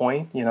needle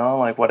point,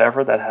 like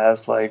whatever that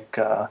has like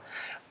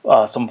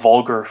some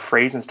vulgar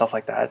phrase and stuff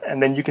like that,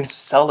 and then you can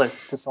sell it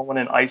to someone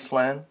in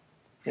Iceland,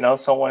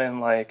 someone in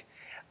like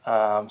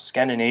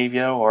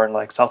Scandinavia or in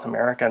like South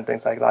America and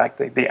things like that.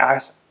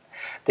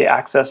 The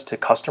access to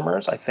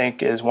customers, I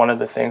think, is one of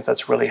the things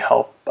that's really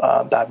helped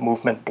that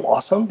movement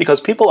blossom,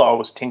 because people are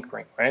always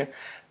tinkering, right?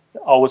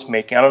 Always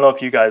making. I don't know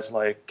if you guys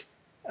like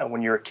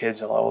when you were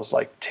kids, you'll always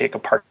like take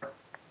apart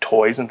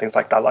toys and things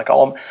like that. Like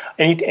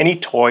any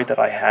toy that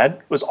I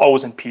had was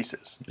always in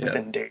pieces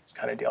within days,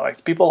 kind of deal.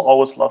 Like people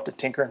always love to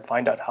tinker and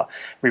find out how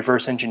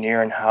reverse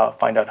engineer and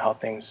find out how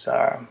things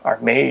are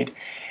made.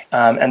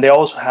 And they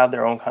always have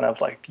their own kind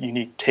of like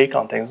unique take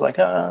on things, like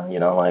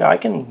like I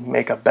can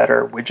make a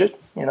better widget,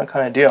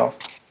 kind of deal.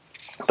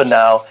 But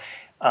now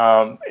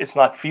it's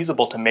not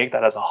feasible to make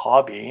that as a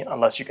hobby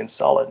unless you can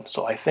sell it.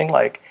 So I think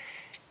like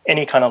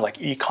any kind of like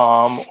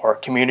e-com or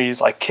communities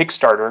like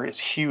Kickstarter is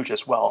huge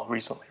as well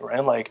recently,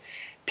 right? Like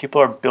people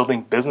are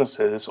building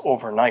businesses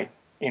overnight.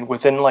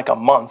 Within like a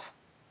month,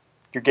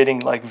 you're getting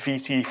like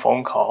VC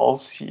phone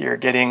calls. You're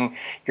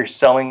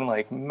selling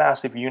like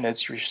massive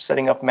units. You're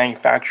setting up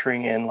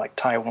manufacturing in like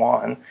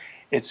Taiwan.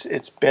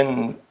 It's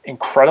been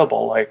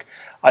incredible. Like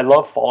I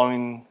love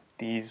following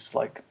these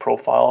like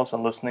profiles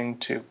and listening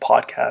to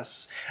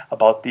podcasts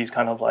about these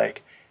kind of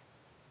like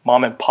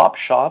mom and pop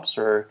shops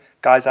or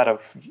guys out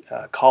of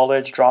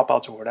college,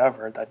 dropouts or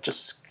whatever that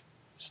just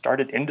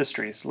started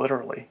industries,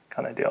 literally,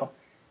 kind of deal.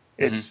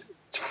 It's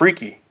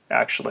freaky,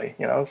 actually.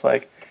 You know, it's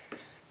like.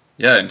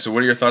 Yeah, and so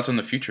what are your thoughts on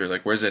the future?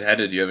 Like, where's it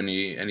headed? Do you have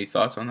any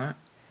thoughts on that?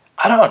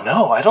 I don't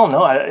know.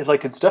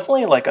 Like, it's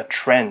definitely like a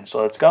trend,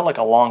 so it's got like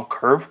a long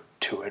curve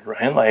to it,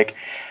 right? Like,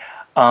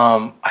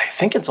 I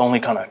think it's only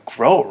gonna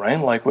grow, right?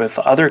 Like with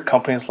other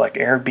companies like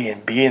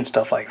Airbnb and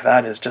stuff like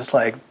that, it's just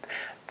like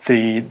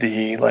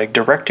the like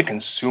direct to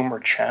consumer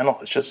channel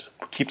is just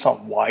keeps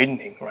on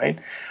widening, right?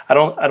 I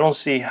don't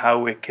see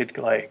how it could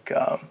like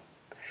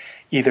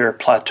either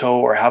plateau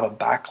or have a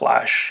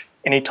backlash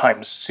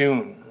anytime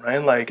soon,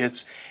 right? Like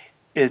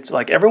it's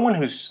like everyone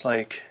who's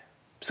like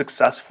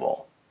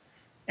successful,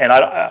 and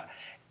I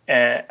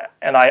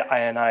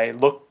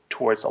look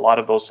towards a lot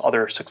of those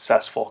other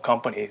successful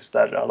companies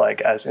that are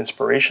like as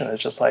inspiration.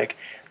 It's just like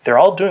they're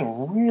all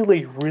doing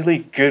really really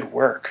good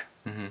work.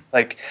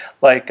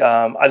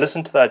 I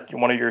listened to that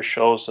one of your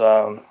shows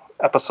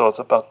episodes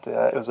about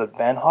it was at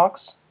Van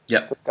Hawks.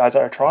 Yeah, those guys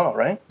out of Toronto,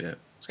 right? Yeah,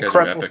 these guys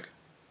are epic.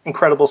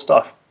 Incredible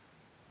stuff,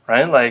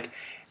 right? Like,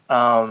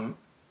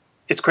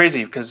 it's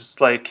crazy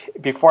because like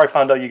before I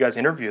found out you guys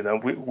interviewed them,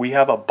 we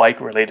have a bike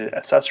related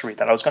accessory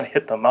that I was going to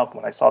hit them up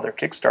when I saw their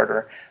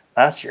Kickstarter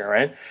last year,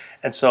 right?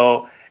 And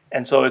so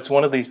it's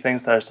one of these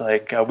things that's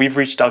like we've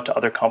reached out to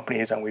other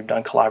companies and we've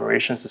done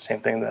collaborations. The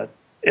same thing that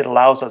it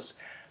allows us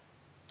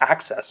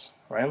access,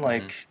 right?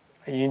 Like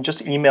you can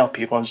just email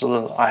people and just,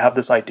 I have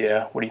this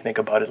idea. What do you think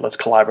about it? Let's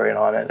collaborate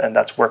on it. And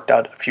that's worked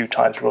out a few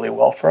times really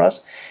well for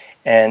us.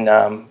 And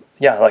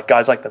like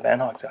guys like the Van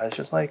Hawks guys,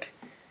 just like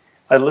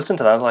I listened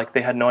to that, like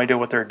they had no idea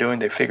what they're doing.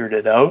 They figured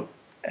it out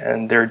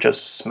and they're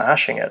just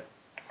smashing it.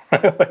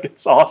 Like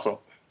it's awesome.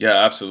 Yeah,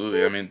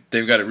 absolutely. I mean,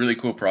 they've got a really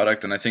cool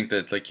product, and I think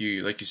that like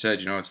you said,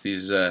 you know, it's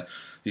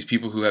these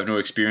people who have no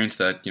experience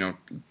that, you know,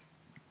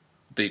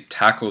 they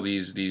tackle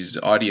these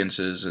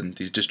audiences and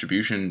these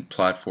distribution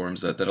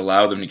platforms that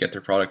allow them to get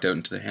their product out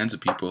into the hands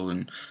of people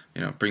and,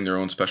 you know, bring their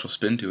own special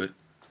spin to it.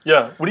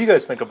 Yeah. What do you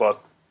guys think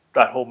about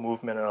that whole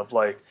movement of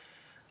like,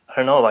 I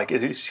don't know, like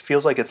it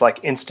feels like it's like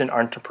instant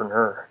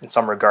entrepreneur in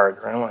some regard,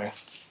 right? Like,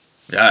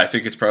 yeah, I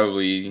think it's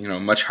probably, you know,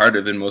 much harder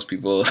than most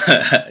people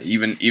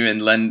even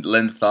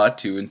lend thought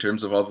to in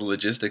terms of all the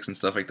logistics and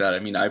stuff like that. I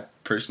mean, I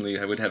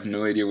would have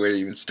no idea where to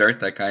even start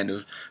that kind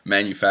of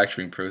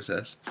manufacturing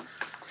process.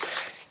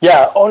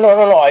 Yeah. Oh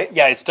no.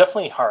 It's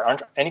definitely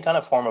hard. Any kind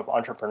of form of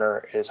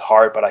entrepreneur is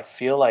hard, but I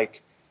feel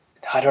like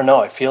I don't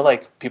know. I feel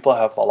like people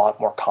have a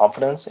lot more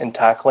confidence in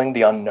tackling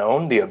the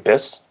unknown, the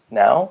abyss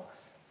now.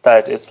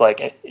 That it's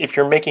like if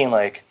you're making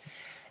like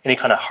any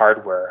kind of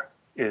hardware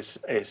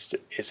is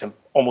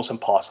almost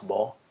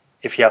impossible.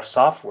 If you have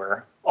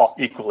software,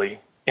 equally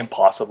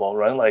impossible,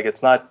 right? Like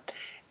it's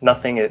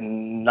nothing at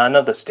none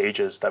of the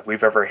stages that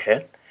we've ever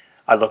hit.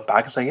 I look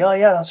back and say, oh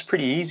yeah, that's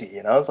pretty easy.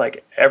 You know, it's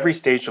like every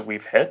stage that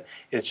we've hit,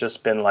 it's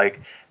just been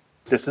like,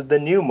 this is the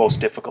new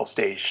most difficult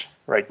stage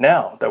right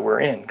now that we're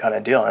in, kind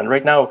of deal. And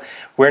right now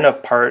we're in a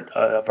part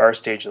of our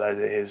stage that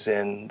is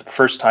in the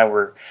first time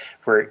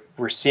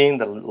we're seeing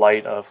the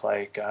light of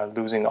like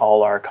losing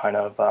all our kind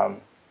of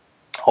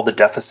all the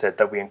deficit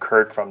that we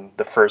incurred from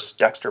the first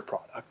Dexter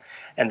product,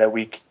 and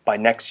that by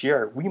next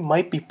year we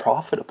might be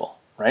profitable,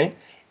 right?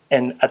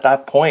 And at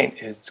that point,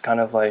 it's kind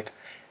of like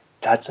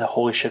that's a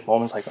holy shit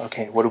moment. It's like,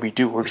 okay, what do we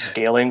do? We're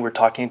scaling. We're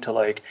talking to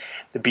like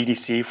the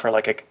BDC for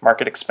like a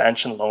market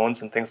expansion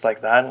loans and things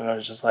like that. And I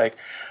was just like,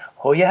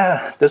 oh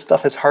yeah, this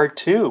stuff is hard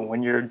too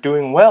when you're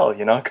doing well,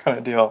 you know, kind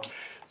of deal.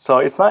 So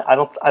it's not.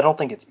 I don't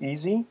think it's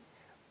easy,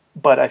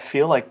 but I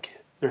feel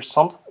like there's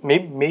some.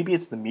 Maybe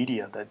it's the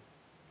media that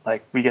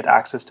like we get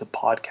access to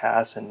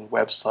podcasts and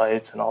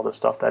websites and all this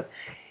stuff that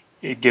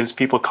it gives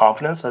people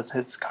confidence.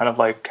 It's kind of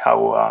like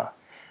how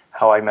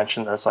I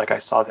mentioned this. Like I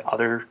saw the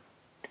other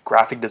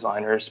graphic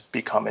designers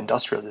become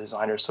industrial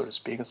designers, so to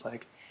speak. It's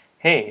like,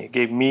 hey, it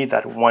gave me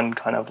that one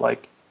kind of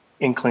like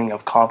inkling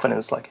of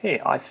confidence, like, hey,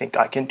 I think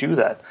I can do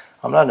that.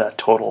 I'm not a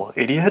total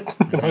idiot.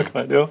 You know what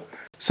I do?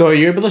 So are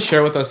you able to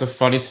share with us a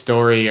funny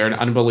story or an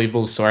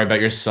unbelievable story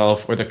about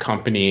yourself or the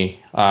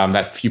company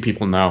that few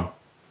people know?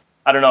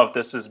 I don't know if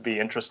this is be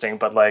interesting,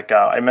 but like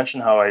I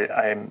mentioned how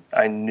I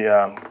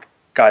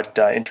got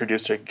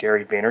introduced to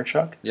Gary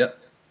Vaynerchuk. Yep.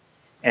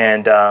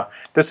 And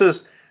this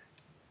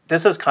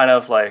is kind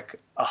of like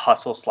a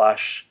hustle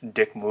 /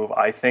 dick move.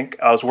 I think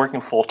I was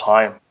working full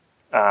time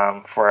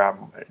for a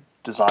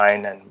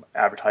design and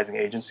advertising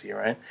agency,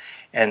 right?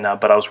 And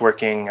but I was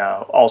working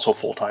also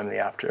full time in the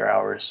after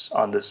hours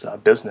on this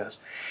business,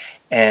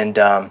 and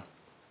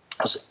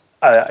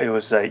I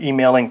was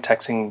emailing,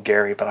 texting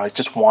Gary, but I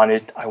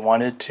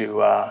wanted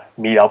to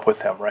meet up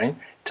with him, right?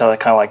 To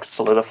kind of like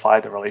solidify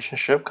the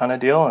relationship kind of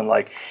deal. And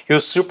like he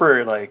was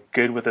super like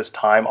good with his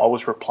time,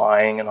 always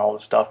replying and all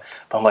this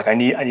stuff. But I'm like, I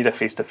need a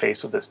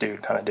face-to-face with this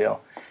dude kind of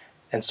deal.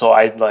 And so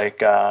I'd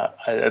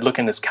look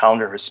in his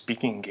calendar, his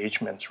speaking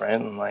engagements, right?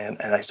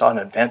 And I saw an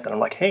event and I'm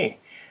like, hey,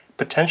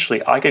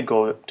 potentially I could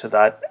go to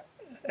that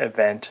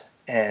event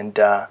and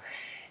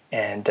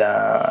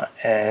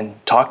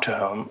talk to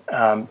him.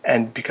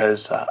 And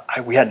because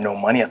we had no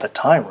money at the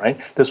time, right?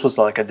 This was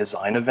like a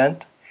design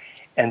event,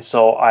 and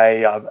so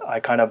I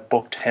kind of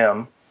booked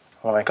him.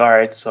 I'm like, all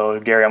right, so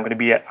Gary, I'm going to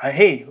be at.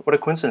 Hey, what a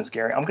coincidence,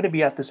 Gary! I'm going to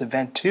be at this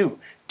event too.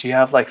 Do you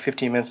have like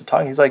 15 minutes to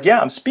talk? He's like, yeah,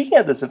 I'm speaking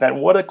at this event.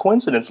 What a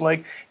coincidence! I'm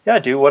like, yeah,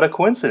 dude, what a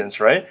coincidence,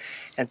 right?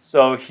 And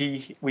so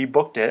we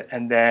booked it,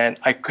 and then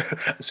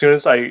as soon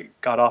as I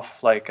got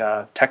off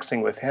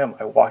texting with him,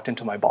 I walked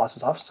into my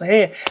boss's office. And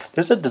said, hey,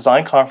 there's a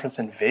design conference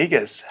in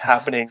Vegas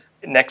happening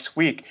next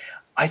week.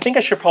 I think I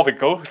should probably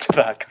go to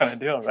that kind of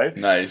deal, right?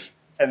 Nice.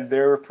 And they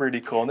were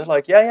pretty cool. And they're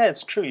like, yeah,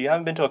 it's true. You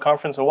haven't been to a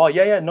conference in a while.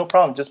 Yeah, no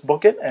problem. Just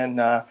book it, and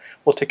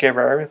we'll take care of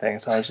everything.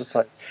 So I was just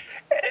like,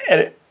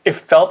 and it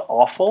felt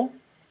awful,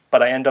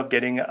 but I ended up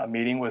getting a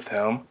meeting with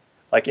him,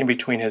 like in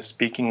between his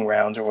speaking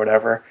rounds or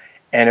whatever.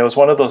 And it was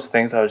one of those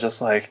things I was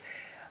just like,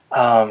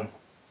 I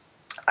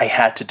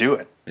had to do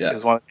it. Yeah. It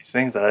was one of these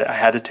things that I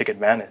had to take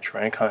advantage,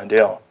 right, kind of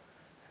deal.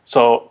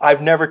 So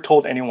I've never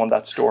told anyone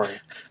that story.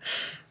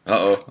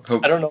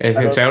 Uh-oh. I don't know.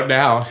 It's out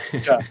now.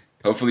 Yeah.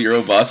 Hopefully your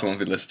old boss won't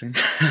be listening.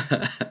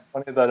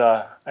 Funny that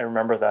I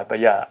remember that. But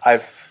yeah,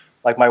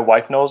 my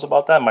wife knows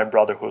about that. My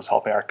brother, who was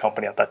helping our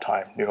company at that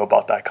time, knew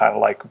about that kind of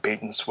like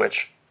bait and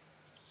switch.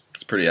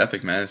 It's pretty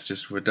epic, man. It's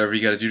just whatever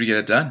you got to do to get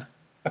it done.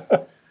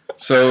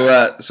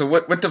 So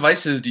what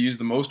devices do you use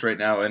the most right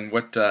now, and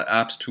what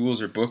apps,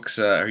 tools, or books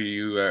are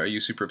you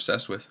super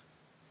obsessed with?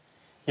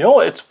 You know,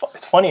 it's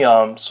funny.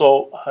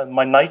 So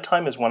my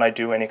nighttime is when I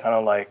do any kind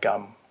of like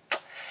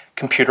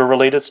computer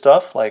related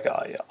stuff, like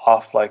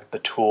off like the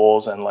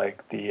tools and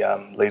like the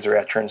laser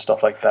etcher and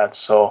stuff like that.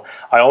 So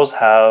I always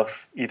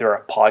have either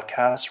a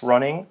podcast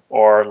running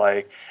or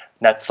like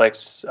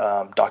Netflix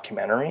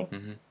documentary.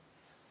 And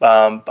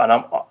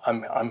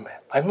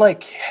I'm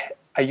like,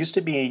 I used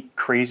to be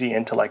crazy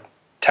into like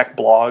tech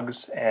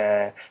blogs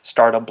and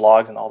startup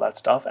blogs and all that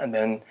stuff, and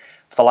then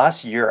for the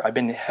last year I've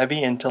been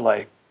heavy into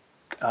like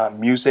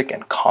music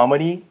and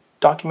comedy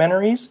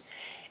documentaries,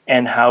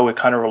 and how it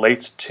kind of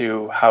relates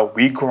to how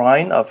we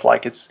grind. Of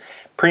like, it's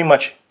pretty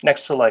much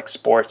next to like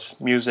sports,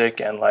 music,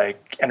 and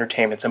like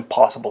entertainment. It's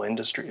impossible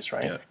industries,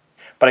 right? Yeah.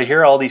 But I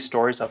hear all these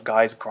stories of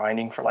guys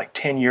grinding for like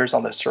 10 years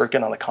on the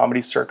circuit, on the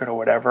comedy circuit or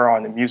whatever,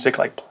 on the music,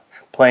 like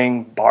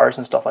playing bars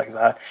and stuff like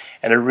that.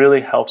 And it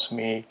really helps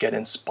me get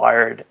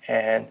inspired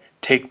and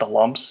take the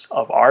lumps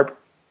of our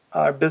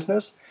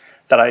business,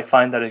 that I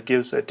find that it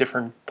gives a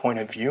different point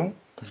of view.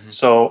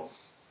 So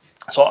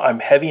I'm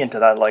heavy into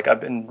that. Like I've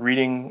been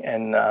reading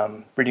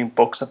and reading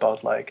books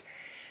about like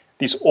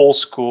these old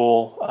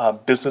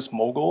school business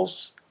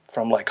moguls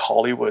from like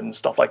Hollywood and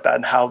stuff like that,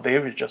 and how they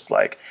were just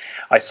like,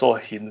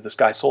 this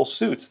guy sold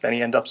suits, then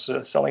he ended up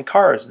selling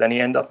cars, then he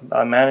ended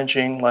up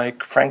managing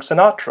like Frank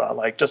Sinatra,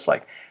 like just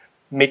like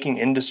making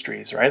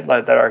industries, right,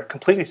 like that are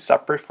completely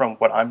separate from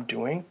what I'm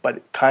doing,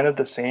 but kind of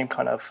the same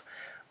kind of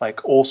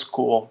like old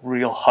school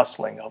real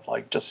hustling of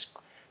like just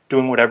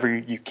doing whatever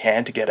you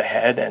can to get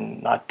ahead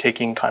and not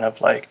taking kind of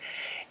like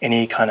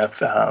any kind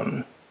of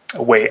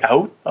way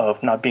out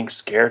of not being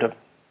scared of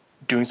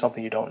doing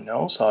something you don't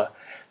know. So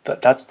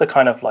that's the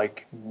kind of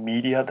like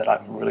media that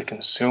I'm really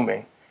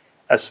consuming.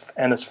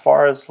 As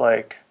far as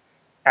like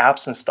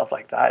apps and stuff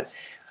like that,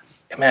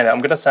 man, I'm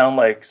gonna sound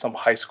like some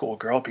high school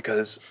girl,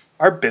 because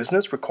our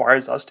business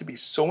requires us to be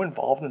so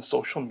involved in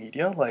social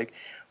media. Like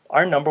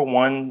our number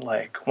one,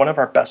 like one of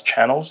our best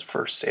channels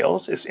for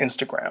sales is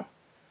Instagram.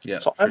 Yeah,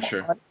 so for I'm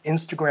sure. on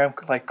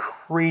Instagram like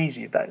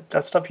crazy.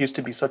 That stuff used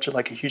to be such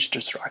a huge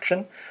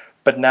distraction,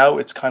 but now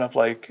it's kind of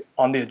like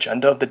on the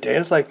agenda of the day.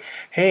 It's like,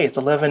 hey, it's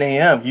 11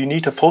 a.m. You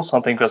need to post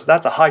something because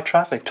that's a high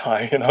traffic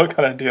time, kind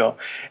of deal.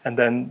 And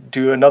then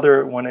do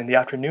another one in the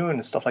afternoon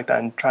and stuff like that,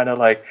 and trying to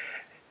like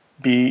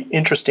be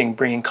interesting,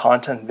 bringing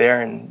content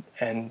there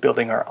and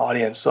building our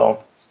audience.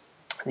 So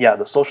yeah,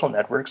 the social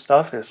network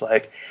stuff is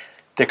like,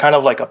 they're kind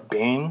of like a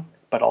bane,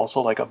 but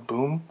also like a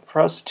boom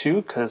for us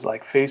too, because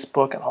like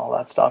Facebook and all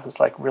that stuff is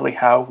like really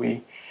how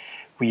we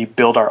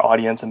build our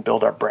audience and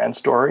build our brand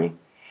story.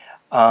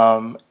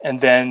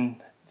 And then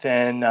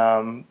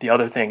the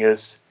other thing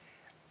is,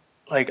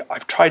 like,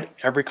 I've tried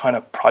every kind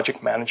of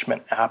project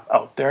management app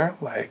out there,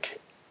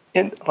 like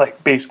in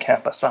like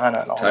Basecamp,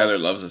 Asana, and all that. Tyler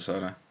loves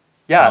Asana.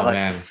 Yeah, oh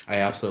man, I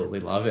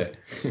absolutely love it.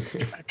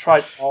 I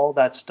tried all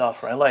that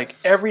stuff, right? Like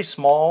every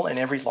small and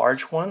every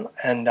large one,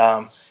 and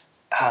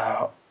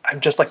I'm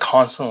just like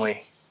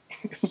constantly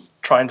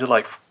trying to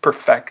like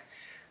perfect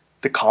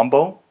the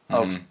combo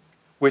of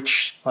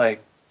which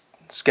like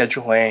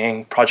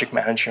scheduling, project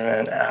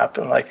management app,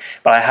 and like,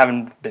 but I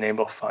haven't been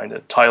able to find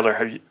it.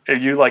 Tyler, are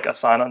you like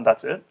Asana and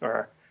that's it,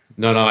 or?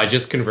 No, I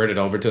just converted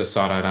over to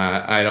Asana, and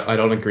I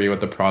don't agree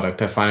with the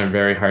product. I find it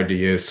very hard to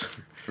use.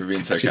 We're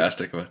being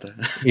sarcastic about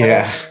that.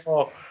 Yeah.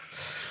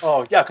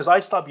 Oh yeah, because I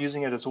stopped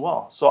using it as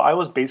well. So I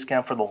was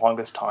Basecamp for the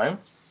longest time.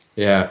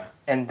 Yeah.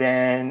 And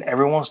then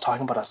everyone was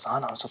talking about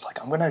Asana. I was just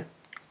like, I'm gonna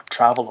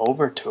travel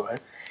over to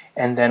it.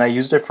 And then I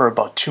used it for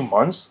about 2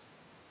 months,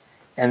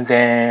 and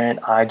then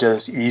I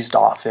just eased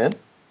off it,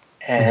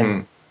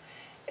 and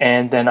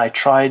And then I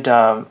tried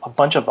a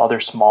bunch of other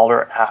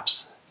smaller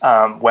apps,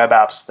 web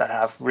apps that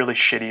have really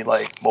shitty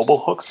like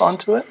mobile hooks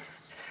onto it.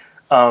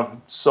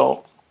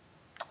 So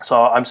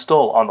I'm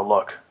still on the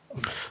look.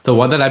 The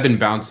one that I've been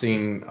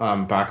bouncing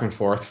back and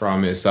forth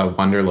from is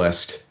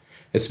Wunderlist.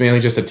 It's mainly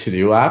just a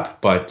to-do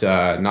app, but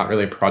not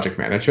really project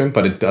management,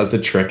 but it does the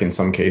trick in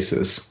some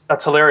cases.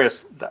 That's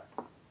hilarious.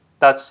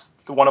 That's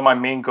one of my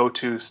main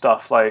go-to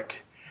stuff.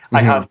 Like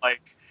I have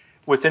like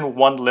within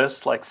one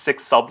list, like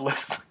 6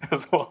 sub-lists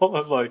as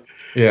well. Like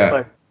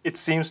it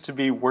seems to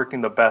be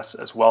working the best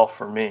as well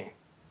for me.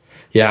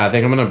 Yeah, I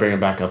think I'm going to bring it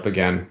back up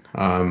again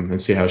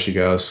and see how she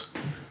goes.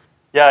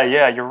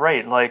 Yeah, you're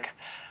right. Like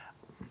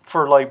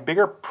for like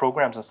bigger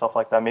programs and stuff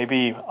like that,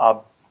 maybe a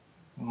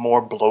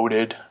more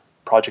bloated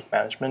project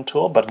management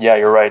tool. But yeah,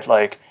 you're right.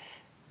 Like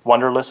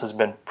Wunderlist has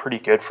been pretty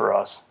good for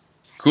us.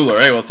 Cool. All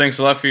right. Well, thanks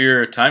a lot for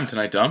your time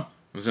tonight, Dom.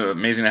 It was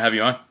amazing to have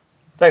you on.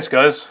 Thanks,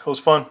 guys. It was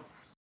fun.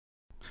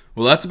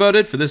 Well, that's about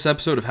it for this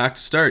episode of Hack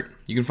to Start.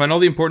 You can find all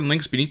the important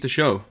links beneath the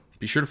show.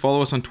 Be sure to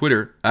follow us on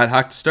Twitter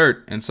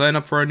 @HackToStart and sign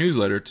up for our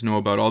newsletter to know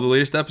about all the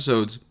latest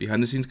episodes,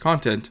 behind-the-scenes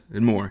content,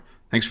 and more.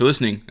 Thanks for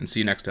listening, and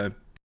see you next time.